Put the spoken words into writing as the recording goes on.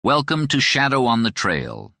Welcome to Shadow on the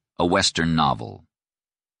Trail, a Western novel.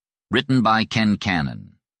 Written by Ken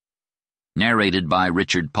Cannon. Narrated by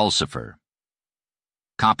Richard Pulsifer.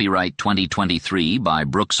 Copyright 2023 by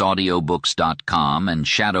BrooksAudiobooks.com and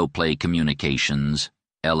Shadowplay Communications,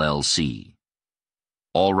 LLC.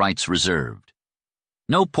 All rights reserved.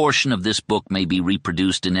 No portion of this book may be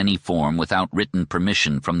reproduced in any form without written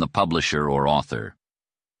permission from the publisher or author.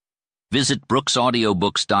 Visit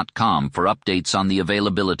BrooksAudiobooks.com for updates on the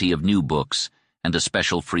availability of new books and a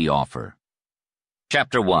special free offer.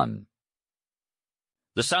 Chapter 1.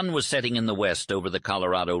 The sun was setting in the west over the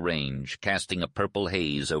Colorado Range, casting a purple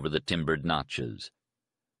haze over the timbered notches.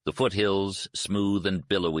 The foothills, smooth and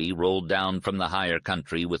billowy, rolled down from the higher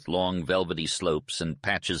country with long velvety slopes and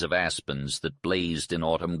patches of aspens that blazed in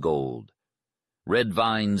autumn gold. Red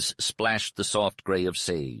vines splashed the soft gray of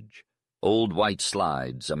sage. Old white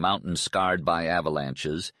slides, a mountain scarred by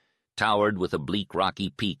avalanches, towered with a bleak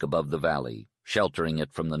rocky peak above the valley, sheltering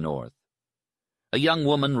it from the north. A young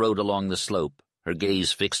woman rode along the slope, her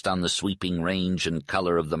gaze fixed on the sweeping range and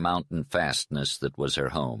color of the mountain fastness that was her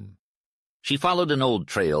home. She followed an old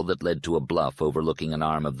trail that led to a bluff overlooking an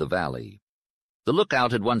arm of the valley. The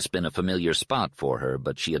lookout had once been a familiar spot for her,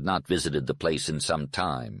 but she had not visited the place in some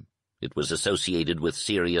time. It was associated with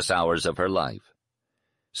serious hours of her life.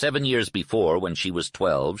 7 years before, when she was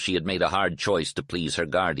 12, she had made a hard choice to please her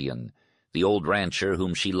guardian, the old rancher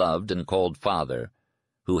whom she loved and called father,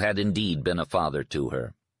 who had indeed been a father to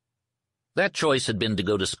her. That choice had been to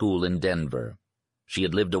go to school in Denver. She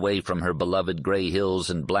had lived away from her beloved gray hills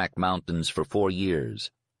and black mountains for 4 years.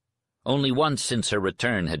 Only once since her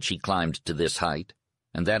return had she climbed to this height,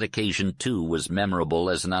 and that occasion, too, was memorable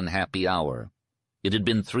as an unhappy hour. It had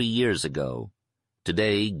been 3 years ago.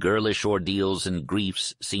 Today, girlish ordeals and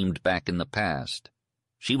griefs seemed back in the past.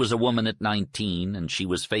 She was a woman at 19, and she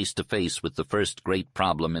was face to face with the first great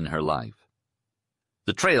problem in her life.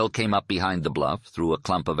 The trail came up behind the bluff through a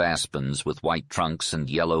clump of aspens with white trunks and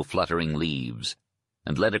yellow fluttering leaves,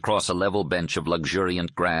 and led across a level bench of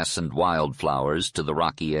luxuriant grass and wildflowers to the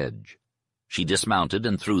rocky edge. She dismounted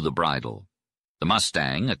and threw the bridle. The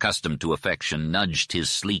mustang, accustomed to affection, nudged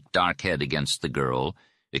his sleek dark head against the girl,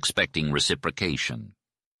 expecting reciprocation.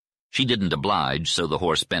 She didn't oblige, so the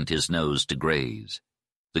horse bent his nose to graze.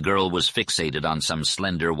 The girl was fixated on some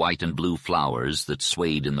slender white and blue flowers that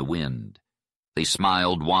swayed in the wind. They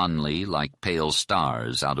smiled wanly like pale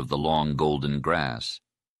stars out of the long golden grass.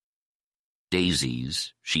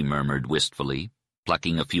 "Daisies," she murmured wistfully,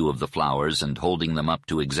 plucking a few of the flowers and holding them up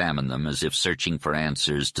to examine them as if searching for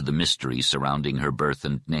answers to the mystery surrounding her birth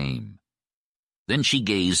and name. Then she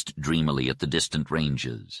gazed dreamily at the distant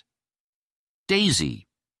ranges. "Daisy.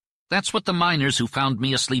 That's what the miners who found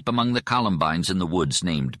me asleep among the columbines in the woods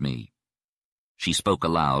named me." She spoke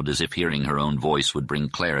aloud as if hearing her own voice would bring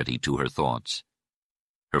clarity to her thoughts.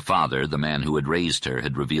 Her father, the man who had raised her,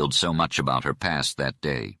 had revealed so much about her past that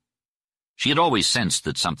day. She had always sensed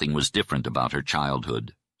that something was different about her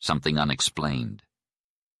childhood, something unexplained.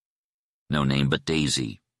 "No name but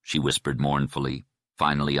Daisy," she whispered mournfully,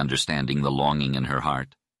 finally understanding the longing in her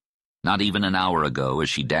heart. Not even an hour ago, as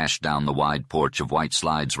she dashed down the wide porch of White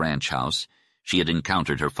Slides Ranch House, she had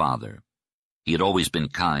encountered her father. He had always been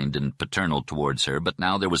kind and paternal towards her, but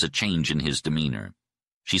now there was a change in his demeanor.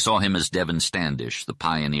 She saw him as Devin Standish, the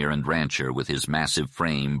pioneer and rancher, with his massive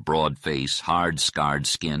frame, broad face, hard, scarred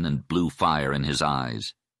skin, and blue fire in his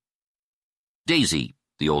eyes. "Daisy,"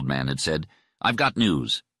 the old man had said, "I've got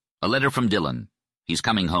news. A letter from Dillon. He's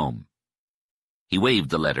coming home." He waved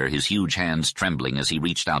the letter, his huge hands trembling as he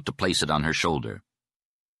reached out to place it on her shoulder.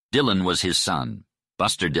 Dillon was his son.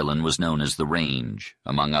 Buster Dillon was known as the Range,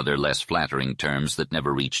 among other less flattering terms that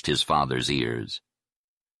never reached his father's ears.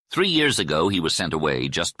 3 years ago he was sent away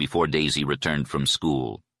just before Daisy returned from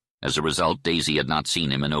school. As a result, Daisy had not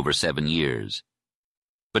seen him in over 7 years.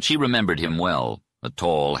 But she remembered him well, a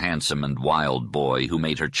tall, handsome, and wild boy who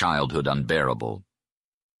made her childhood unbearable.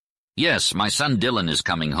 "Yes, my son Dillon is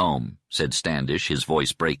coming home," said Standish, his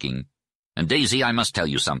voice breaking. "And Daisy, I must tell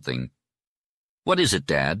you something." "What is it,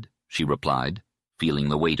 Dad?" she replied, feeling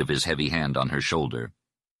the weight of his heavy hand on her shoulder.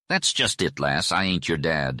 "That's just it, lass, I ain't your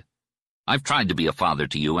dad. I've tried to be a father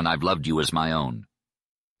to you, and I've loved you as my own.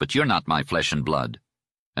 But you're not my flesh and blood,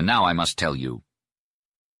 and now I must tell you."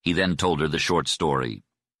 He then told her the short story.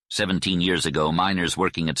 17 years ago, miners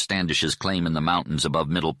working at Standish's claim in the mountains above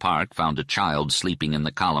Middle Park found a child sleeping in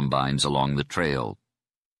the columbines along the trail.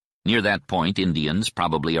 Near that point, Indians,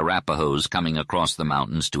 probably Arapahoes coming across the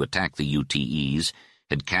mountains to attack the UTEs,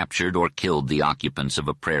 had captured or killed the occupants of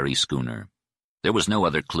a prairie schooner. There was no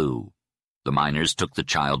other clue. The miners took the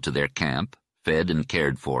child to their camp, fed and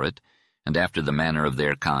cared for it, and after the manner of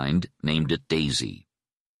their kind, named it Daisy.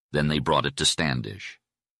 Then they brought it to Standish.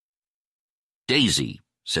 "Daisy,"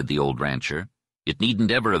 said the old rancher. "It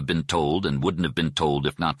needn't ever have been told, and wouldn't have been told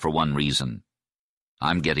if not for one reason.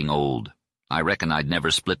 I'm getting old. I reckon I'd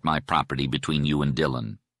never split my property between you and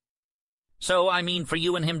Dillon." "So, I mean for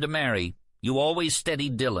you and him to marry. You always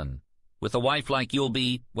steadied Dillon. With a wife like you'll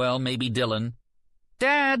be, well, maybe Dillon."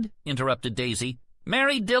 "Dad," interrupted Daisy,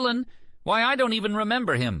 "marry Dillon? Why, I don't even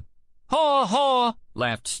remember him." "Haw, haw,"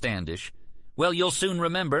 laughed Standish. "Well, you'll soon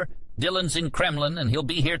remember. Dillon's in Kremlin, and he'll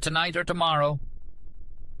be here tonight or tomorrow."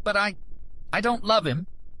 "But I don't love him,"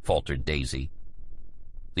 faltered Daisy.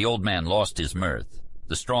 The old man lost his mirth.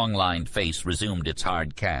 The strong-lined face resumed its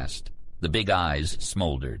hard cast. The big eyes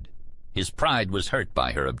smoldered. His pride was hurt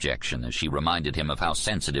by her objection as she reminded him of how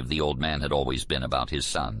sensitive the old man had always been about his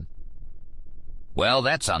son. "Well,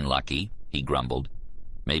 that's unlucky," he grumbled.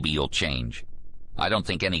 "Maybe you'll change. I don't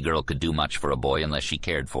think any girl could do much for a boy unless she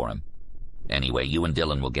cared for him. Anyway, you and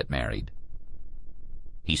Dillon will get married."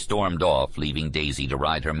 He stormed off, leaving Daisy to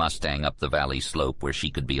ride her Mustang up the valley slope where she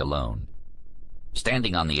could be alone.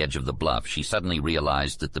 Standing on the edge of the bluff, she suddenly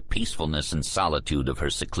realized that the peacefulness and solitude of her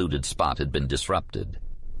secluded spot had been disrupted.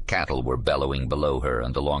 Cattle were bellowing below her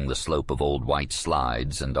and along the slope of old white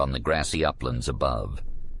slides and on the grassy uplands above.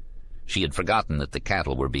 She had forgotten that the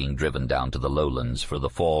cattle were being driven down to the lowlands for the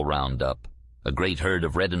fall roundup. A great herd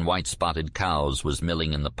of red and white spotted cows was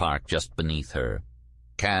milling in the park just beneath her.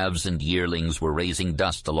 Calves and yearlings were raising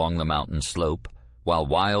dust along the mountain slope, while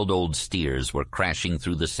wild old steers were crashing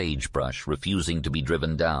through the sagebrush, refusing to be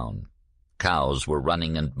driven down. Cows were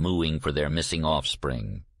running and mooing for their missing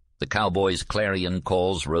offspring. The cowboys' clarion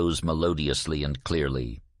calls rose melodiously and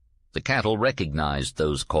clearly. The cattle recognized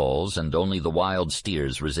those calls, and only the wild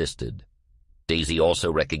steers resisted. Daisy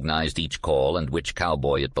also recognized each call and which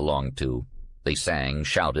cowboy it belonged to. They sang,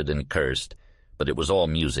 shouted, and cursed, but it was all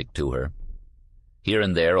music to her. Here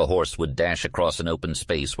and there a horse would dash across an open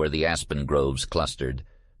space where the aspen groves clustered.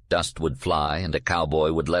 Dust would fly, and a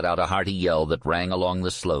cowboy would let out a hearty yell that rang along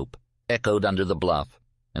the slope, echoed under the bluff,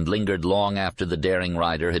 and lingered long after the daring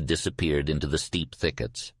rider had disappeared into the steep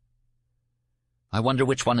thickets. "I wonder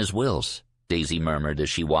which one is Will's," Daisy murmured as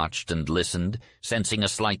she watched and listened, sensing a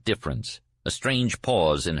slight difference, a strange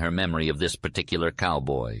pause in her memory of this particular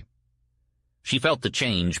cowboy. She felt the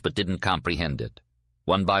change but didn't comprehend it.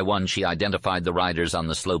 One by one she identified the riders on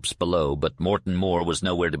the slopes below, but Morton Moore was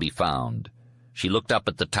nowhere to be found. She looked up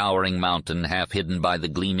at the towering mountain, half hidden by the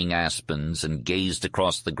gleaming aspens, and gazed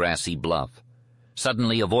across the grassy bluff.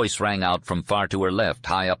 Suddenly a voice rang out from far to her left,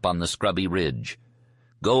 high up on the scrubby ridge.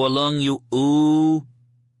 "Go along, you ooh!"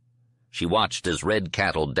 She watched as red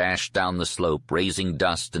cattle dashed down the slope, raising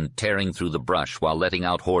dust and tearing through the brush while letting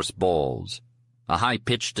out hoarse bawls. A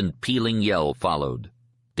high-pitched and pealing yell followed.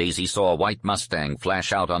 Daisy saw a white Mustang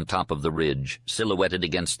flash out on top of the ridge, silhouetted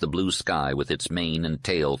against the blue sky with its mane and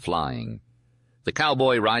tail flying. The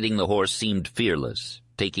cowboy riding the horse seemed fearless,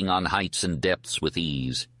 taking on heights and depths with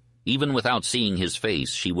ease. Even without seeing his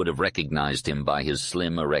face, she would have recognized him by his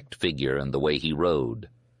slim, erect figure and the way he rode.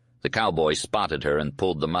 The cowboy spotted her and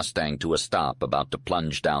pulled the Mustang to a stop, about to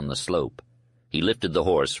plunge down the slope. He lifted the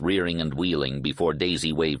horse, rearing and wheeling, before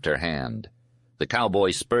Daisy waved her hand. The cowboy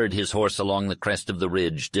spurred his horse along the crest of the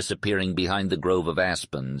ridge, disappearing behind the grove of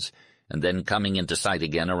aspens, and then coming into sight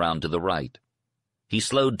again around to the right. He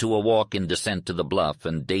slowed to a walk in descent to the bluff,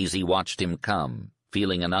 and Daisy watched him come,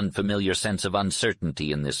 feeling an unfamiliar sense of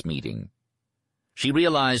uncertainty in this meeting. She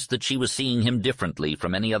realized that she was seeing him differently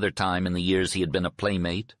from any other time in the years he had been a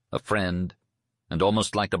playmate, a friend, and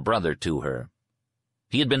almost like a brother to her.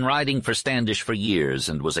 He had been riding for Standish for years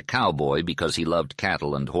and was a cowboy because he loved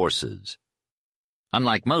cattle and horses.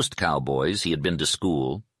 Unlike most cowboys, he had been to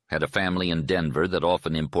school, had a family in Denver that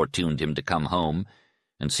often importuned him to come home,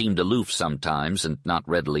 and seemed aloof sometimes and not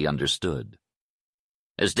readily understood.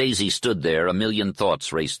 As Daisy stood there, a million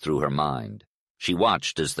thoughts raced through her mind. She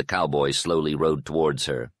watched as the cowboy slowly rode towards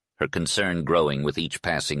her, her concern growing with each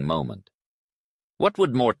passing moment. What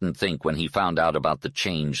would Morton think when he found out about the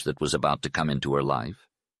change that was about to come into her life?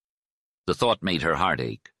 The thought made her heart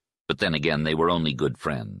ache, but then again they were only good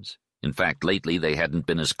friends. In fact, lately they hadn't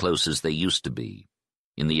been as close as they used to be.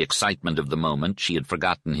 In the excitement of the moment, she had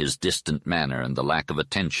forgotten his distant manner and the lack of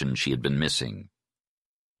attention she had been missing.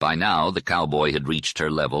 By now, the cowboy had reached her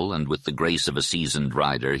level, and with the grace of a seasoned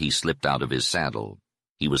rider, he slipped out of his saddle.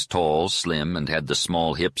 He was tall, slim, and had the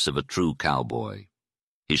small hips of a true cowboy.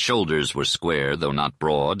 His shoulders were square, though not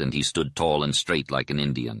broad, and he stood tall and straight like an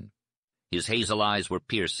Indian. His hazel eyes were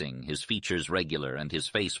piercing, his features regular, and his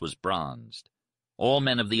face was bronzed. All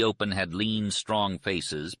men of the open had lean, strong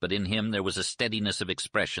faces, but in him there was a steadiness of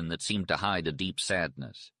expression that seemed to hide a deep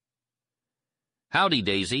sadness. "Howdy,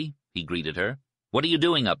 Daisy," he greeted her. "What are you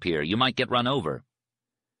doing up here? You might get run over."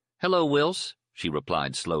 "Hello, Wills," she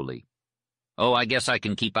replied slowly. "Oh, I guess I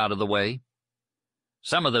can keep out of the way.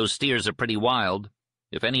 Some of those steers are pretty wild.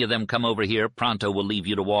 If any of them come over here, Pronto will leave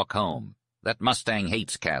you to walk home. That Mustang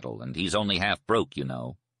hates cattle, and he's only half broke, you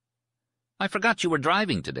know." "I forgot you were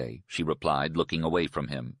driving today," she replied, looking away from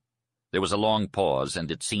him. There was a long pause, and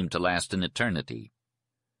it seemed to last an eternity.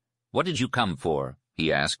 "What did you come for?"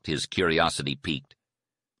 he asked, his curiosity piqued.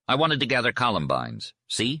 "I wanted to gather columbines.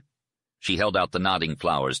 See?" She held out the nodding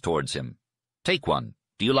flowers towards him. "Take one.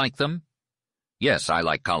 Do you like them?" "Yes, I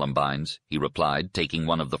like columbines," he replied, taking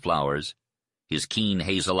one of the flowers. His keen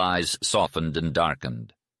hazel eyes softened and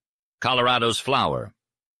darkened. "Colorado's flower."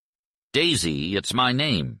 "Daisy, it's my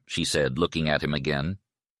name," she said, looking at him again.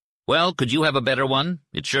 "Well, could you have a better one?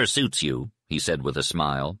 It sure suits you," he said with a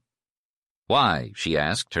smile. "Why?" she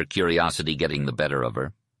asked, her curiosity getting the better of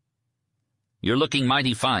her. "You're looking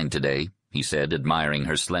mighty fine today," he said, admiring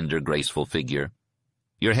her slender, graceful figure.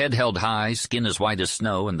 "Your head held high, skin as white as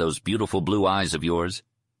snow, and those beautiful blue eyes of yours.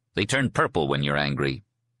 They turn purple when you're angry."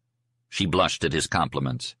 She blushed at his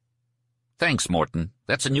compliments. "Thanks, Morton.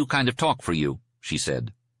 That's a new kind of talk for you," she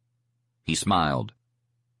said. He smiled.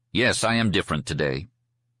 "Yes, I am different today."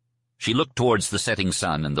 She looked towards the setting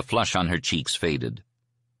sun, and the flush on her cheeks faded.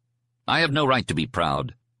 "I have no right to be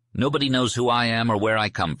proud. Nobody knows who I am or where I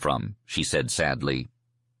come from," she said sadly.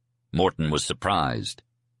 Morton was surprised.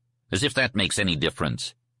 "As if that makes any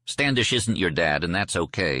difference. Standish isn't your dad, and that's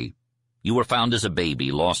okay. You were found as a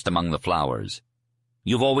baby, lost among the flowers.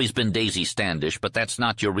 You've always been Daisy Standish, but that's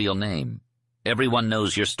not your real name. Everyone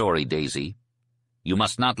knows your story, Daisy. You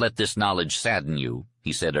must not let this knowledge sadden you,"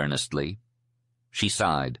 he said earnestly. She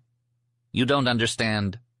sighed. "You don't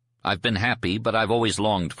understand. I've been happy, but I've always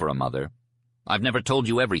longed for a mother. I've never told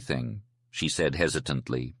you everything," she said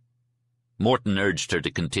hesitantly. Morton urged her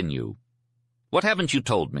to continue. "What haven't you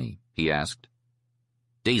told me?" he asked.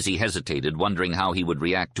 Daisy hesitated, wondering how he would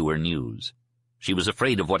react to her news. She was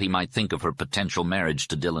afraid of what he might think of her potential marriage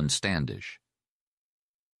to Dylan Standish.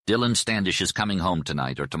 "Dylan Standish is coming home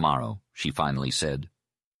tonight or tomorrow," she finally said.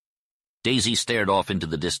 Daisy stared off into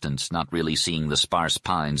the distance, not really seeing the sparse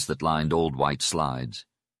pines that lined Old White Slides.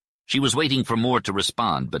 She was waiting for Moore to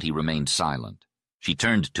respond, but he remained silent. She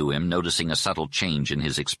turned to him, noticing a subtle change in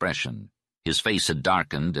his expression. His face had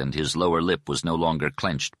darkened, and his lower lip was no longer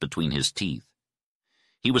clenched between his teeth.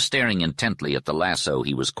 He was staring intently at the lasso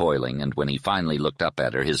he was coiling, and when he finally looked up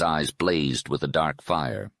at her, his eyes blazed with a dark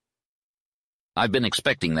fire. "I've been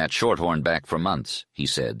expecting that shorthorn back for months," he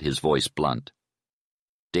said, his voice blunt.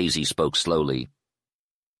 Daisy spoke slowly.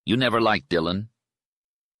 "You never liked Dylan?"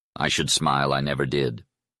 "I should smile, I never did.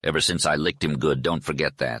 Ever since I licked him good, don't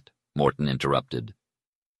forget that," Morton interrupted.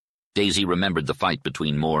 Daisy remembered the fight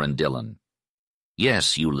between Moore and Dylan.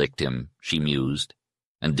 "Yes, you licked him," she mused,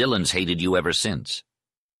 "and Dylan's hated you ever since."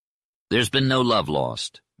 "There's been no love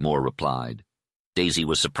lost," Moore replied. Daisy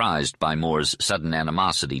was surprised by Moore's sudden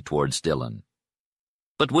animosity towards Dylan.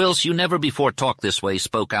 "But Wills, you never before talked this way,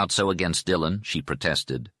 spoke out so against Dylan," she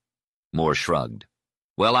protested. Moore shrugged.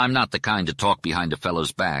 "Well, I'm not the kind to talk behind a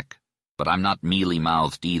fellow's back, but I'm not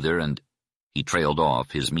mealy-mouthed either, and—" He trailed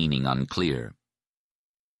off, his meaning unclear.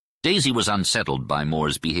 Daisy was unsettled by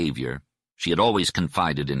Moore's behavior. She had always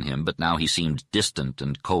confided in him, but now he seemed distant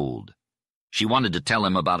and cold. She wanted to tell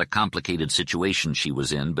him about a complicated situation she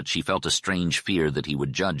was in, but she felt a strange fear that he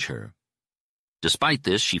would judge her. Despite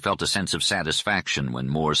this, she felt a sense of satisfaction when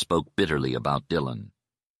Moore spoke bitterly about Dylan.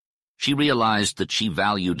 She realized that she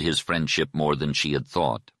valued his friendship more than she had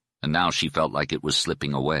thought, and now she felt like it was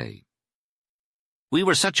slipping away. "We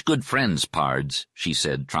were such good friends, Pards," she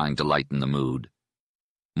said, trying to lighten the mood.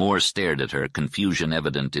 Moore stared at her, confusion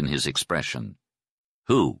evident in his expression.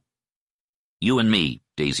 "Who?" "You and me,"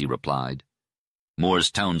 Daisy replied. Moore's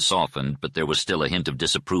tone softened, but there was still a hint of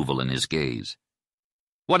disapproval in his gaze.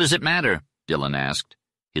 "What does it matter?" Dylan asked,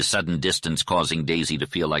 his sudden distance causing Daisy to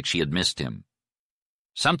feel like she had missed him.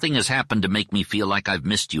 "Something has happened to make me feel like I've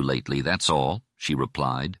missed you lately, that's all," she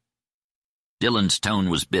replied. Dylan's tone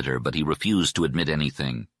was bitter, but he refused to admit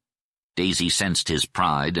anything. Daisy sensed his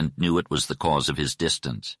pride and knew it was the cause of his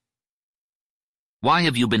distance. "Why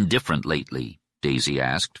have you been different lately?" Daisy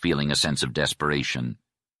asked, feeling a sense of desperation.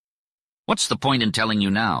 "What's the point in telling you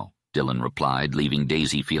now?" Dylan replied, leaving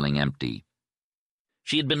Daisy feeling empty.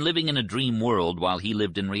 She had been living in a dream world while he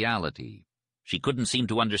lived in reality. She couldn't seem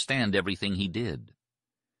to understand everything he did.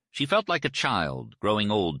 She felt like a child, growing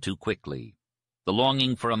old too quickly. The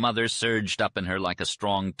longing for a mother surged up in her like a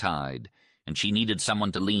strong tide. and she needed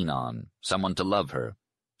someone to lean on, someone to love her,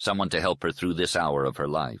 someone to help her through this hour of her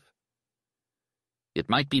life. "It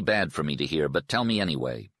might be bad for me to hear, but tell me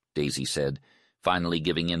anyway," Daisy said, finally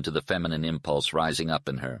giving in to the feminine impulse rising up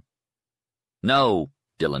in her. "No,"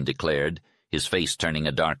 Dillon declared, his face turning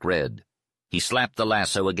a dark red. He slapped the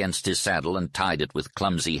lasso against his saddle and tied it with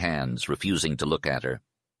clumsy hands, refusing to look at her.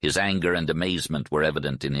 His anger and amazement were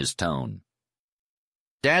evident in his tone.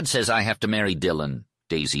 "Dad says I have to marry Dillon,"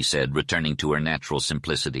 Daisy said, returning to her natural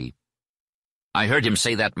simplicity. "I heard him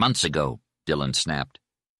say that months ago," Dillon snapped.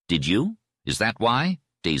 "Did you? Is that why?"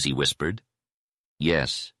 Daisy whispered.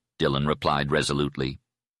 "Yes," Dillon replied resolutely.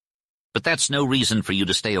 "But that's no reason for you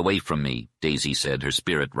to stay away from me," Daisy said, her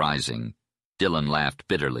spirit rising. Dillon laughed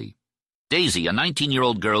bitterly. "Daisy, a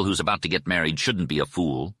 19-year-old girl who's about to get married shouldn't be a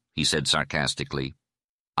fool," he said sarcastically.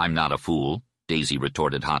 "I'm not a fool," Daisy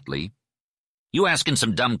retorted hotly. "You asking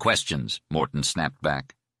some dumb questions," Morton snapped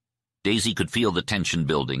back. Daisy could feel the tension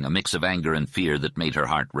building, a mix of anger and fear that made her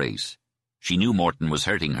heart race. She knew Morton was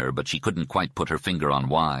hurting her, but she couldn't quite put her finger on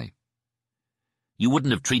why. "You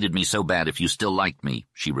wouldn't have treated me so bad if you still liked me,"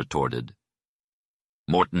 she retorted.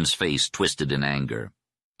 Morton's face twisted in anger.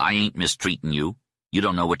 "I ain't mistreating you. You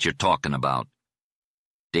don't know what you're talking about."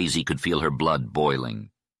 Daisy could feel her blood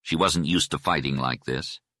boiling. She wasn't used to fighting like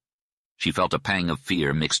this. She felt a pang of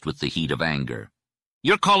fear mixed with the heat of anger.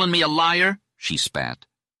 "You're calling me a liar?" she spat.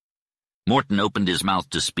 Morton opened his mouth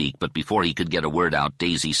to speak, but before he could get a word out,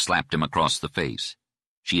 Daisy slapped him across the face.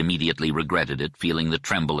 She immediately regretted it, feeling the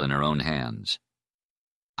tremble in her own hands.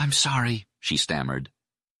 "I'm sorry," she stammered.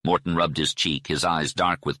 Morton rubbed his cheek, his eyes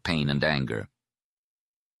dark with pain and anger.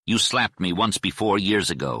 "You slapped me once before, years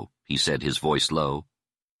ago," he said, his voice low.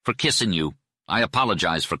 "For kissing you. I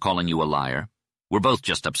apologize for calling you a liar. We're both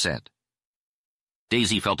just upset."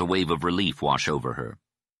 Daisy felt a wave of relief wash over her.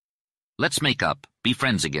 "Let's make up, be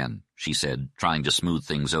friends again," she said, trying to smooth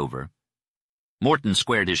things over. Morton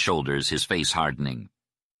squared his shoulders, his face hardening.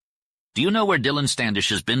 "Do you know where Dillon Standish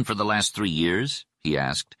has been for the last 3 years?" he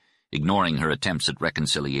asked, ignoring her attempts at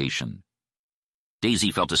reconciliation.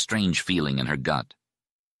 Daisy felt a strange feeling in her gut.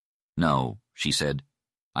 "No," she said.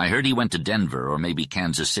 "I heard he went to Denver or maybe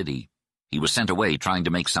Kansas City. He was sent away trying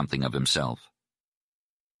to make something of himself."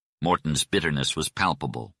 Morton's bitterness was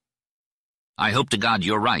palpable. "I hope to God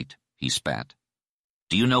you're right," he spat.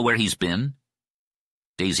 "Do you know where he's been?"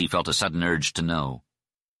 Daisy felt a sudden urge to know.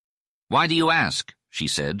 "Why do you ask?" she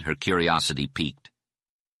said, her curiosity piqued.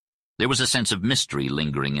 There was a sense of mystery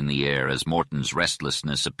lingering in the air as Morton's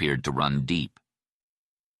restlessness appeared to run deep.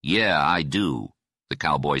 "Yeah, I do," the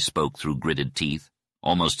cowboy spoke through gritted teeth,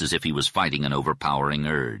 almost as if he was fighting an overpowering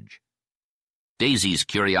urge. Daisy's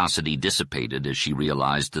curiosity dissipated as she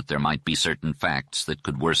realized that there might be certain facts that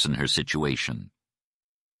could worsen her situation.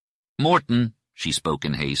 "Morton," she spoke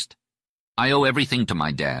in haste, "I owe everything to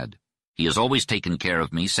my dad. He has always taken care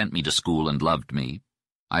of me, sent me to school, and loved me.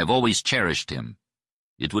 I have always cherished him.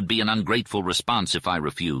 It would be an ungrateful response if I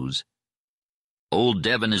refuse." "Old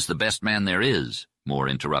Devon is the best man there is," Moore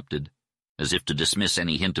interrupted, as if to dismiss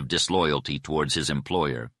any hint of disloyalty towards his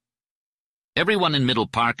employer. "Everyone in Middle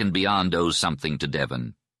Park and beyond owes something to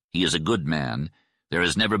Devon. He is a good man. There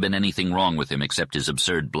has never been anything wrong with him except his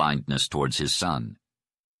absurd blindness towards his son.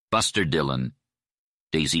 Buster Dillon."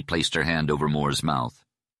 Daisy placed her hand over Moore's mouth.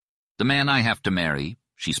 "The man I have to marry,"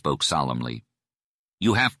 she spoke solemnly.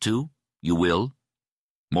 "You have to? You will?"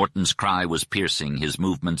 Morton's cry was piercing, his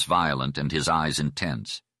movements violent, and his eyes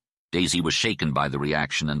intense. Daisy was shaken by the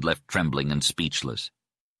reaction and left trembling and speechless.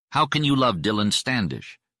 "How can you love Dillon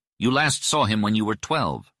Standish? You last saw him when you were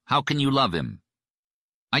 12. How can you love him?"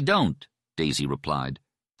 "I don't," Daisy replied.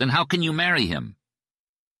 "Then how can you marry him?"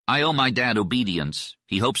 "I owe my dad obedience.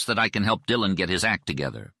 He hopes that I can help Dillon get his act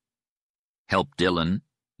together." "Help Dillon?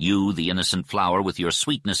 You, the innocent flower, with your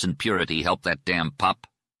sweetness and purity, help that damn pup?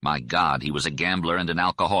 My God, he was a gambler and an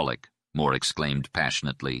alcoholic," Moore exclaimed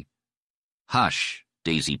passionately. "Hush,"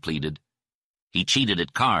 Daisy pleaded. "He cheated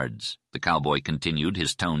at cards," the cowboy continued,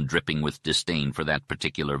 his tone dripping with disdain for that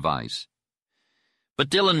particular vice. "But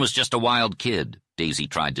Dillon was just a wild kid," Daisy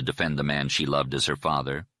tried to defend the man she loved as her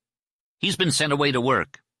father. "He's been sent away to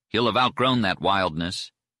work. He'll have outgrown that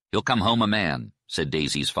wildness. He'll come home a man," said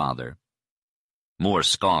Daisy's father. Moore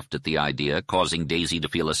scoffed at the idea, causing Daisy to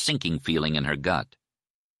feel a sinking feeling in her gut.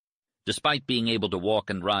 Despite being able to walk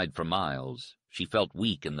and ride for miles, she felt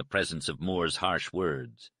weak in the presence of Moore's harsh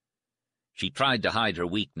words. She tried to hide her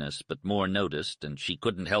weakness, but Moore noticed, and she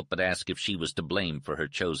couldn't help but ask if she was to blame for her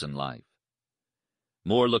chosen life.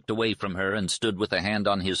 Moore looked away from her and stood with a hand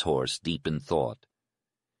on his horse, deep in thought.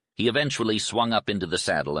 He eventually swung up into the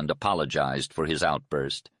saddle and apologized for his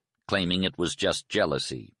outburst, claiming it was just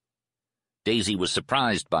jealousy. Daisy was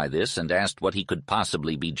surprised by this and asked what he could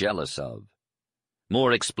possibly be jealous of.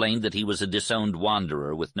 Moore explained that he was a disowned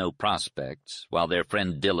wanderer with no prospects, while their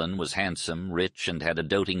friend Dillon was handsome, rich, and had a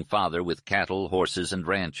doting father with cattle, horses, and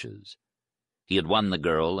ranches. He had won the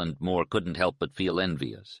girl, and Moore couldn't help but feel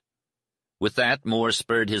envious. With that, Moore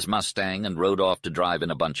spurred his Mustang and rode off to drive in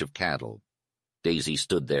a bunch of cattle. Daisy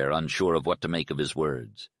stood there, unsure of what to make of his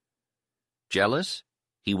words. "Jealous?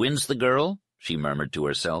 He wins the girl?" she murmured to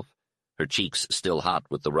herself, her cheeks still hot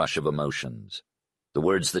with the rush of emotions. The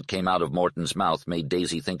words that came out of Morton's mouth made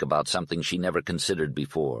Daisy think about something she never considered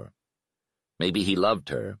before. Maybe he loved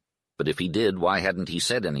her, but if he did, why hadn't he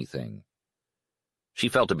said anything? She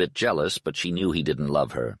felt a bit jealous, but she knew he didn't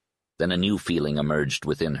love her. Then a new feeling emerged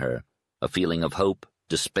within her, a feeling of hope,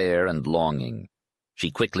 despair, and longing.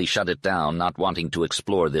 She quickly shut it down, not wanting to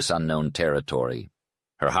explore this unknown territory.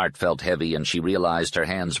 Her heart felt heavy, and she realized her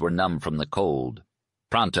hands were numb from the cold.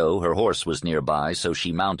 Pronto, her horse was nearby, so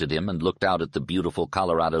she mounted him and looked out at the beautiful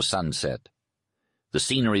Colorado sunset. The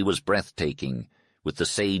scenery was breathtaking, with the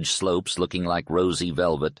sage slopes looking like rosy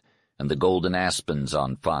velvet and the golden aspens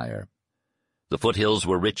on fire. The foothills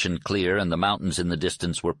were rich and clear, and the mountains in the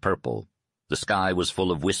distance were purple. The sky was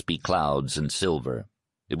full of wispy clouds and silver.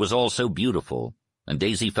 It was all so beautiful, and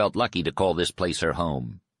Daisy felt lucky to call this place her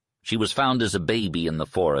home. She was found as a baby in the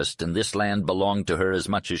forest, and this land belonged to her as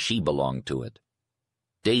much as she belonged to it.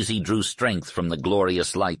 Daisy drew strength from the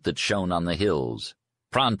glorious light that shone on the hills.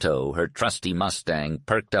 Pronto, her trusty Mustang,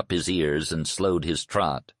 perked up his ears and slowed his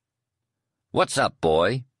trot. "What's up,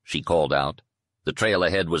 boy?" she called out. The trail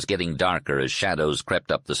ahead was getting darker as shadows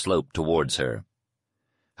crept up the slope towards her.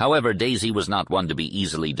 However, Daisy was not one to be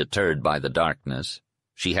easily deterred by the darkness.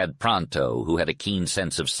 She had Pronto, who had a keen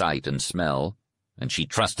sense of sight and smell, and she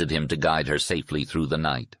trusted him to guide her safely through the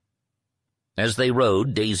night. As they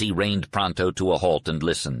rode, Daisy reined Pronto to a halt and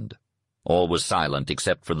listened. All was silent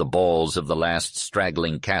except for the bawls of the last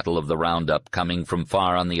straggling cattle of the roundup coming from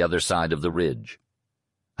far on the other side of the ridge.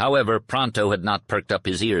 However, Pronto had not perked up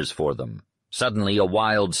his ears for them. Suddenly a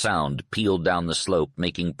wild sound pealed down the slope,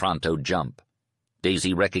 making Pronto jump.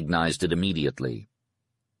 Daisy recognized it immediately.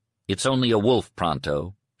 "It's only a wolf,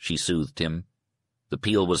 Pronto," she soothed him. The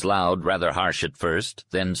peal was loud, rather harsh at first,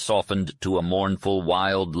 then softened to a mournful,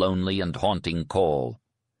 wild, lonely, and haunting call.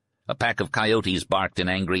 A pack of coyotes barked in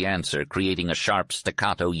angry answer, creating a sharp,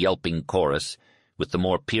 staccato, yelping chorus, with the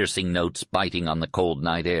more piercing notes biting on the cold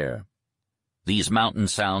night air. These mountain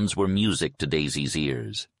sounds were music to Daisy's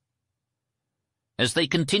ears. As they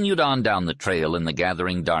continued on down the trail in the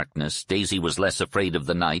gathering darkness, Daisy was less afraid of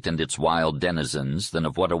the night and its wild denizens than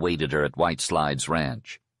of what awaited her at White Slides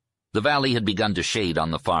Ranch. The valley had begun to shade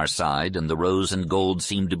on the far side, and the rose and gold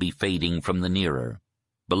seemed to be fading from the nearer.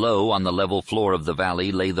 Below, on the level floor of the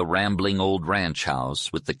valley, lay the rambling old ranch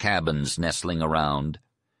house, with the cabins nestling around,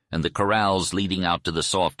 and the corrals leading out to the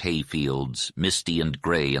soft hay fields, misty and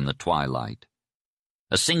gray in the twilight.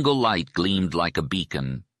 A single light gleamed like a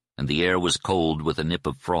beacon, and the air was cold with a nip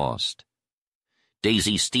of frost.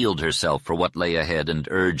 Daisy steeled herself for what lay ahead and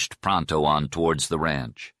urged Pronto on towards the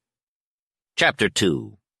ranch. Chapter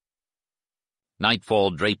 2.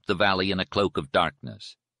 Nightfall draped the valley in a cloak of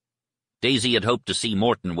darkness. Daisy had hoped to see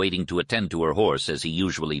Morton waiting to attend to her horse, as he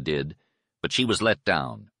usually did, but she was let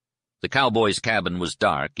down. The cowboy's cabin was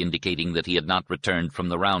dark, indicating that he had not returned from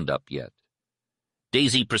the roundup yet.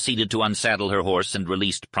 Daisy proceeded to unsaddle her horse and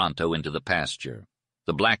released Pronto into the pasture.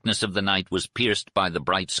 The blackness of the night was pierced by the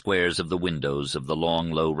bright squares of the windows of the long,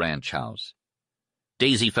 low ranch house.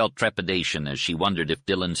 Daisy felt trepidation as she wondered if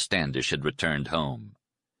Dillon Standish had returned home.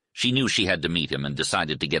 She knew she had to meet him and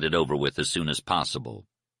decided to get it over with as soon as possible.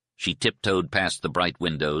 She tiptoed past the bright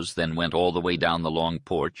windows, then went all the way down the long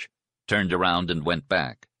porch, turned around and went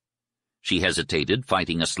back. She hesitated,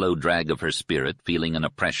 fighting a slow drag of her spirit, feeling an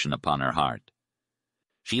oppression upon her heart.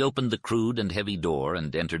 She opened the crude and heavy door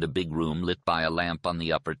and entered a big room lit by a lamp on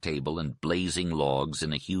the upper table and blazing logs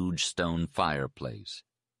in a huge stone fireplace.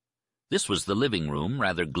 This was the living room,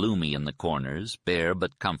 rather gloomy in the corners, bare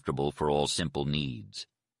but comfortable for all simple needs.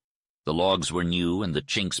 The logs were new, and the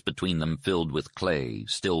chinks between them filled with clay,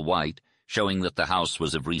 still white, showing that the house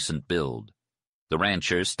was of recent build. The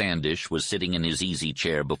rancher, Standish, was sitting in his easy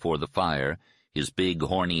chair before the fire, his big,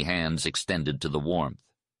 horny hands extended to the warmth.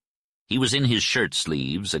 He was in his shirt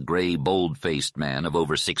sleeves, a gray, bold-faced man of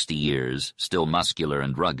over 60 years, still muscular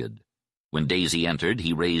and rugged. When Daisy entered,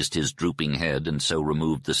 he raised his drooping head and so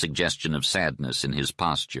removed the suggestion of sadness in his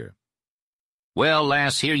posture. "Well,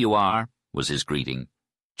 lass, here you are," was his greeting.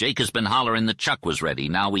 "Jake has been hollerin' the chuck was ready.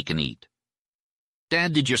 Now we can eat."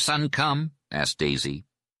 "Dad, did your son come?" asked Daisy.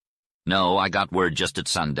 "No, I got word just at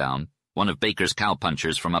sundown. One of Baker's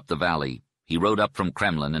cowpunchers from up the valley. He rode up from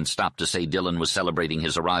Kremlin and stopped to say Dylan was celebrating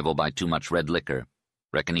his arrival by too much red liquor.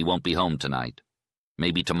 Reckon he won't be home tonight.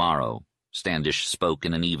 Maybe tomorrow. Standish spoke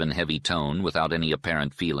in an even, heavy tone without any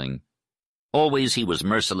apparent feeling. Always he was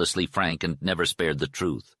mercilessly frank and never spared the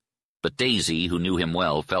truth. But Daisy, who knew him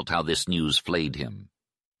well, felt how this news flayed him.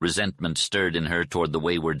 Resentment stirred in her toward the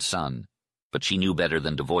wayward son, but she knew better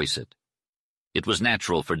than to voice it. It was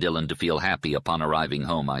natural for Dylan to feel happy upon arriving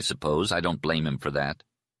home, I suppose. I don't blame him for that.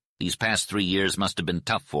 These past 3 years must have been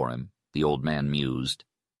tough for him, the old man mused.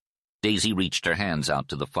 Daisy reached her hands out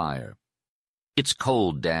to the fire. "It's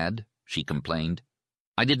cold, Dad," she complained.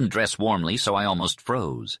 "I didn't dress warmly, so I almost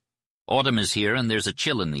froze. Autumn is here, and there's a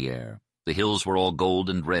chill in the air. The hills were all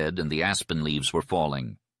gold and red, and the aspen leaves were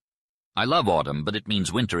falling. I love autumn, but it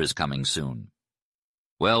means winter is coming soon."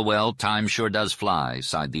 "Well, well, time sure does fly,"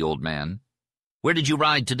 sighed the old man. "Where did you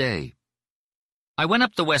ride today?" "I went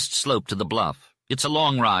up the west slope to the bluff. It's a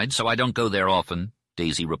long ride, so I don't go there often,"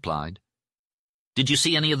 Daisy replied. "Did you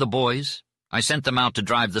see any of the boys? I sent them out to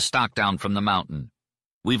drive the stock down from the mountain.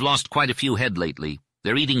 We've lost quite a few head lately.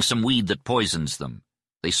 They're eating some weed that poisons them.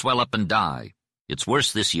 They swell up and die. It's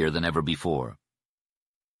worse this year than ever before."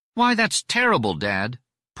 "Why, that's terrible, Dad.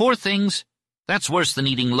 Poor things. That's worse than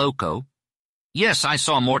eating loco." "Yes, I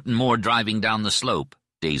saw Morton Moore driving down the slope,"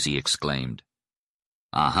 Daisy exclaimed.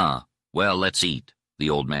 "Uh-huh. Well, let's eat," the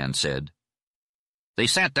old man said. They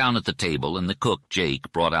sat down at the table, and the cook,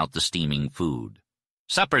 Jake, brought out the steaming food.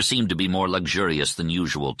 Supper seemed to be more luxurious than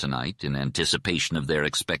usual tonight, in anticipation of their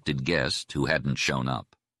expected guest, who hadn't shown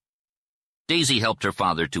up. Daisy helped her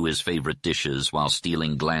father to his favorite dishes while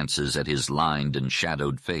stealing glances at his lined and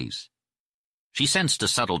shadowed face. She sensed a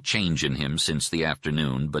subtle change in him since the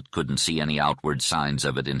afternoon, but couldn't see any outward signs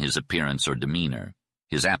of it in his appearance or demeanor.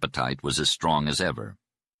 His appetite was as strong as ever.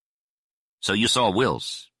 "So you saw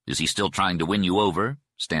Wills. Is he still trying to win you over?"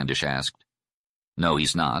 Standish asked. "No,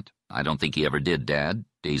 he's not. I don't think he ever did, Dad,"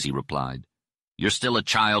 Daisy replied. "You're still a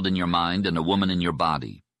child in your mind and a woman in your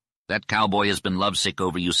body. That cowboy has been lovesick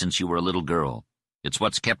over you since you were a little girl. It's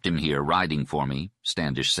what's kept him here, riding for me,"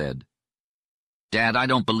 Standish said. "Dad, I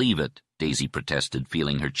don't believe it," Daisy protested,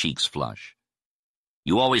 feeling her cheeks flush.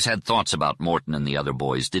 "You always had thoughts about Morton and the other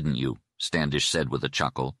boys, didn't you?" Standish said with a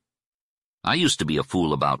chuckle. "I used to be a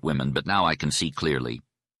fool about women, but now I can see clearly.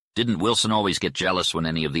 Didn't Wilson always get jealous when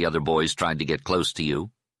any of the other boys tried to get close to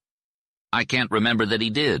you?" "I can't remember that he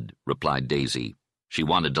did," replied Daisy. She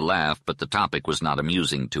wanted to laugh, but the topic was not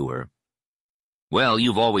amusing to her. "Well,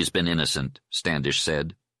 you've always been innocent," Standish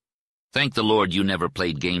said. "Thank the Lord you never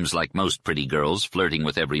played games like most pretty girls, flirting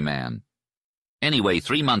with every man. Anyway,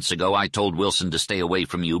 3 months ago I told Wilson to stay away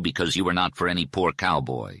from you because you were not for any poor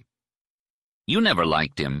cowboy. You never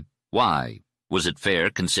liked him. Why? Was it fair,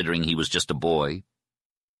 considering he was just a boy?"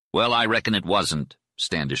 "Well, I reckon it wasn't,"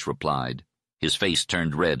 Standish replied. His face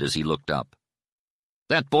turned red as he looked up.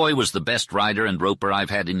 "That boy was the best rider and roper I've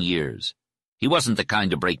had in years. He wasn't the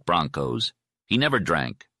kind to break broncos. He never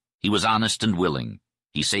drank. He was honest and willing.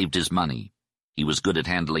 He saved his money. He was good at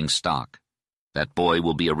handling stock. That boy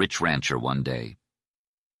will be a rich rancher one day."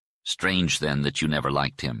 "Strange, then, that you never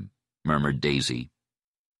liked him," murmured Daisy.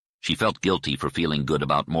 She felt guilty for feeling good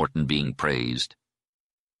about Morton being praised.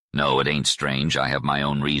 "No, it ain't strange. I have my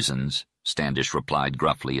own reasons," Standish replied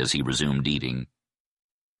gruffly as he resumed eating.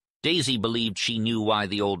 Daisy believed she knew why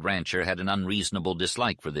the old rancher had an unreasonable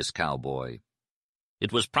dislike for this cowboy.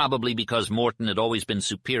 It was probably because Morton had always been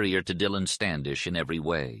superior to Dylan Standish in every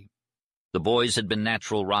way. The boys had been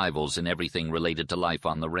natural rivals in everything related to life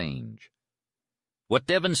on the range. What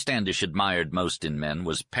Devon Standish admired most in men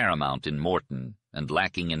was paramount in Morton and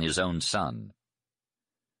lacking in his own son.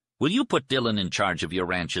 "Will you put Dylan in charge of your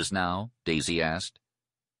ranches now?" Daisy asked.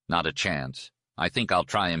 "Not a chance. I think I'll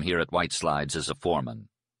try him here at White Slides as a foreman,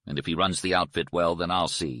 and if he runs the outfit well, then I'll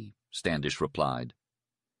see," Standish replied.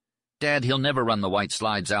 "Dad, he'll never run the White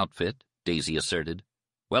Slides outfit," Daisy asserted.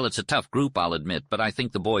 "Well, it's a tough group, I'll admit, but I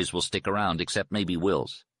think the boys will stick around, except maybe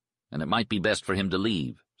Wills. And it might be best for him to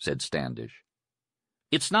leave," said Standish.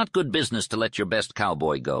 "It's not good business to let your best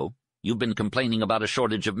cowboy go. You've been complaining about a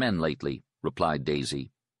shortage of men lately," replied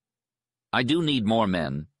Daisy. "I do need more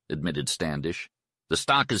men," admitted Standish. "The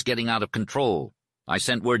stock is getting out of control. I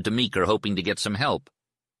sent word to Meeker hoping to get some help.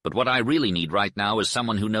 But what I really need right now is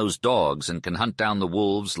someone who knows dogs and can hunt down the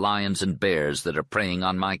wolves, lions, and bears that are preying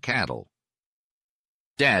on my cattle."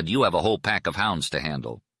 "Dad, you have a whole pack of hounds to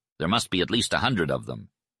handle. There must be at least 100 of them.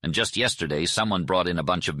 And just yesterday someone brought in a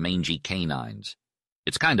bunch of mangy canines.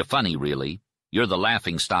 It's kind of funny, really. You're the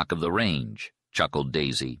laughingstock of the range," chuckled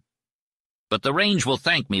Daisy. "But the range will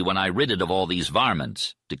thank me when I rid it of all these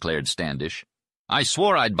varmints," declared Standish. I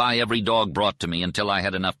swore I'd buy every dog brought to me until I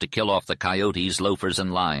had enough to kill off the coyotes, loafers,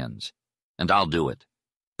 and lions. And I'll do it.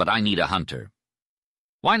 But I need a hunter.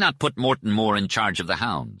 Why not put Morton Moore in charge of the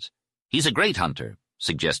hounds? He's a great hunter,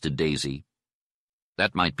 suggested Daisy.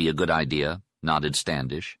 That might be a good idea, nodded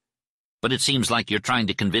Standish. But it seems like you're trying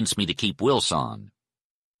to convince me to keep Wills on.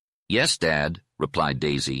 Yes, Dad, replied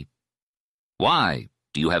Daisy. Why?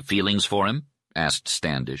 Do you have feelings for him? Asked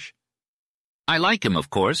Standish. I like him, of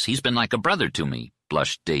course. He's been like a brother to me,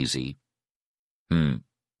 blushed Daisy.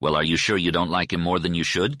 Well, are you sure you don't like him more than you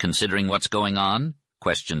should, considering what's going on?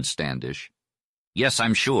 Questioned Standish. Yes,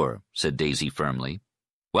 I'm sure, said Daisy firmly.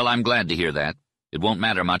 Well, I'm glad to hear that. It won't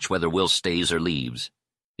matter much whether Will stays or leaves.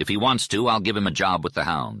 If he wants to, I'll give him a job with the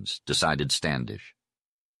hounds, decided Standish.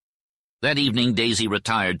 That evening, Daisy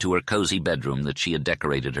retired to her cozy bedroom that she had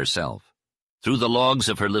decorated herself. Through the logs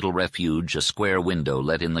of her little refuge, a square window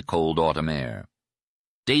let in the cold autumn air.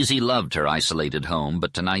 Daisy loved her isolated home,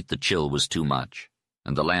 but tonight the chill was too much,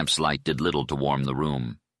 and the lamp's light did little to warm the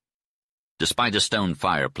room. Despite a stone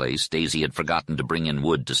fireplace, Daisy had forgotten to bring in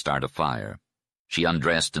wood to start a fire. She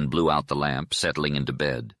undressed and blew out the lamp, settling into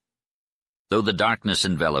bed. Though the darkness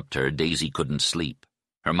enveloped her, Daisy couldn't sleep.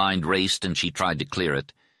 Her mind raced and she tried to clear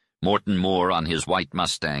it. Morton Moore on his white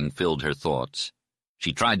Mustang filled her thoughts.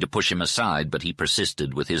 She tried to push him aside, but he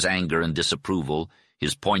persisted with his anger and disapproval,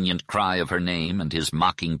 his poignant cry of her name, and his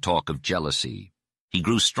mocking talk of jealousy. He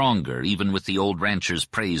grew stronger, even with the old rancher's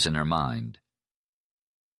praise in her mind.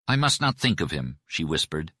 I must not think of him, she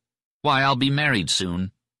whispered. Why, I'll be married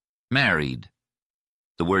soon. Married.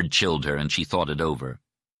 The word chilled her, and she thought it over.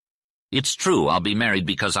 It's true, I'll be married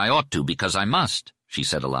because I ought to, because I must, she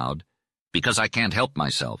said aloud. Because I can't help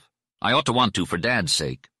myself. I ought to want to for Dad's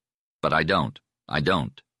sake. But I don't. I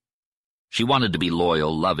don't. She wanted to be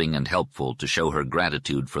loyal, loving, and helpful, to show her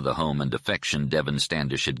gratitude for the home and affection Devon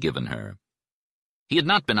Standish had given her. He had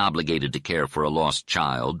not been obligated to care for a lost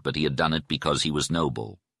child, but he had done it because he was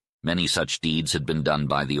noble. Many such deeds had been done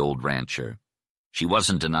by the old rancher. She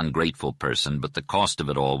wasn't an ungrateful person, but the cost of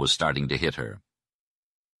it all was starting to hit her.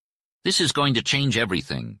 This is going to change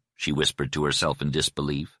everything, she whispered to herself in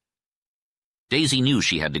disbelief. Daisy knew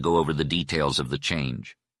she had to go over the details of the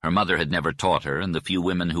change. Her mother had never taught her, and the few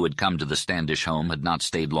women who had come to the Standish home had not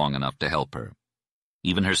stayed long enough to help her.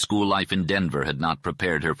 Even her school life in Denver had not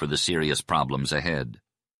prepared her for the serious problems ahead.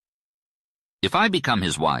 If I become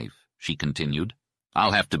his wife, she continued,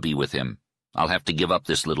 I'll have to be with him. I'll have to give up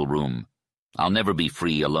this little room. I'll never be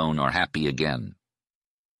free, alone, or happy again.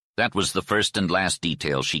 That was the first and last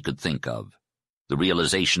detail she could think of. The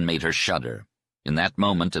realization made her shudder. In that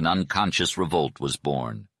moment, an unconscious revolt was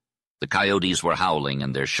born. The coyotes were howling,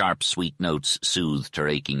 and their sharp, sweet notes soothed her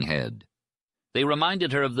aching head. They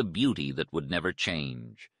reminded her of the beauty that would never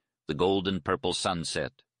change, the golden-purple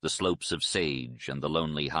sunset, the slopes of sage, and the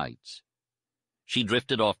lonely heights. She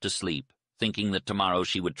drifted off to sleep, thinking that tomorrow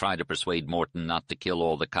she would try to persuade Morton not to kill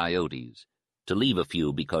all the coyotes, to leave a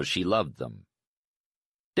few because she loved them.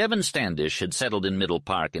 Devon Standish had settled in Middle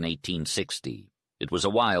Park in 1860. It was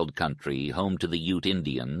a wild country, home to the Ute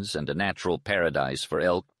Indians, and a natural paradise for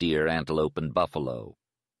elk, deer, antelope, and buffalo.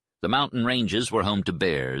 The mountain ranges were home to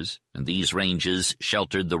bears, and these ranges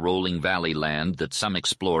sheltered the rolling valley land that some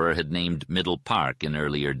explorer had named Middle Park in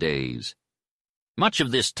earlier days. Much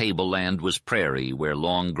of this tableland was prairie, where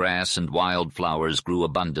long grass and wild flowers grew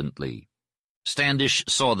abundantly. Standish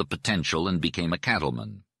saw the potential and became a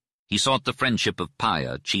cattleman. He sought the friendship of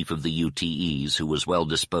Paya, chief of the UTEs, who was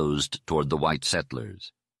well-disposed toward the white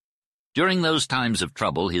settlers. During those times of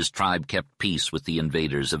trouble, his tribe kept peace with the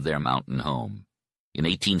invaders of their mountain home. In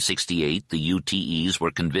 1868, the UTEs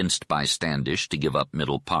were convinced by Standish to give up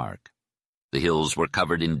Middle Park. The hills were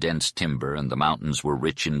covered in dense timber, and the mountains were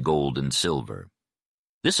rich in gold and silver.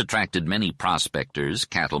 This attracted many prospectors,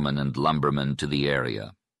 cattlemen, and lumbermen to the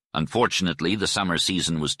area. Unfortunately, the summer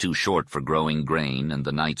season was too short for growing grain, and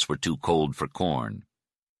the nights were too cold for corn.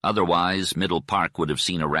 Otherwise, Middle Park would have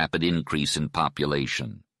seen a rapid increase in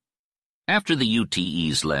population. After the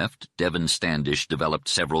UTEs left, Devon Standish developed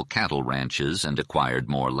several cattle ranches and acquired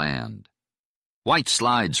more land. White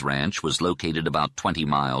Slides Ranch was located about 20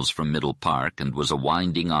 miles from Middle Park and was a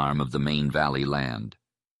winding arm of the main valley land.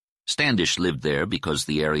 Standish lived there because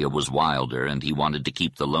the area was wilder and he wanted to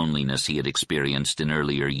keep the loneliness he had experienced in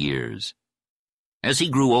earlier years. As he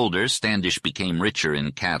grew older, Standish became richer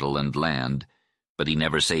in cattle and land, but he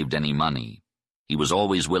never saved any money. He was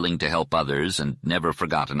always willing to help others and never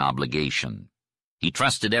forgot an obligation. He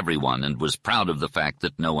trusted everyone and was proud of the fact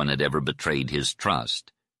that no one had ever betrayed his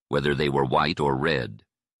trust, whether they were white or red.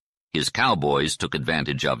 His cowboys took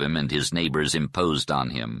advantage of him and his neighbors imposed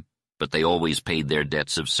on him, but they always paid their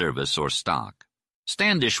debts of service or stock.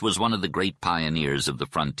 Standish was one of the great pioneers of the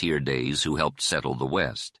frontier days who helped settle the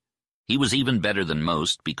West. He was even better than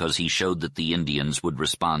most because he showed that the Indians would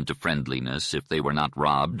respond to friendliness if they were not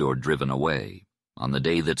robbed or driven away. On the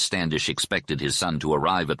day that Standish expected his son to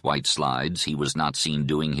arrive at White Slides, he was not seen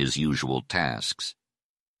doing his usual tasks.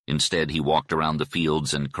 Instead, he walked around the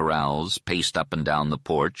fields and corrals, paced up and down the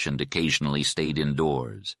porch, and occasionally stayed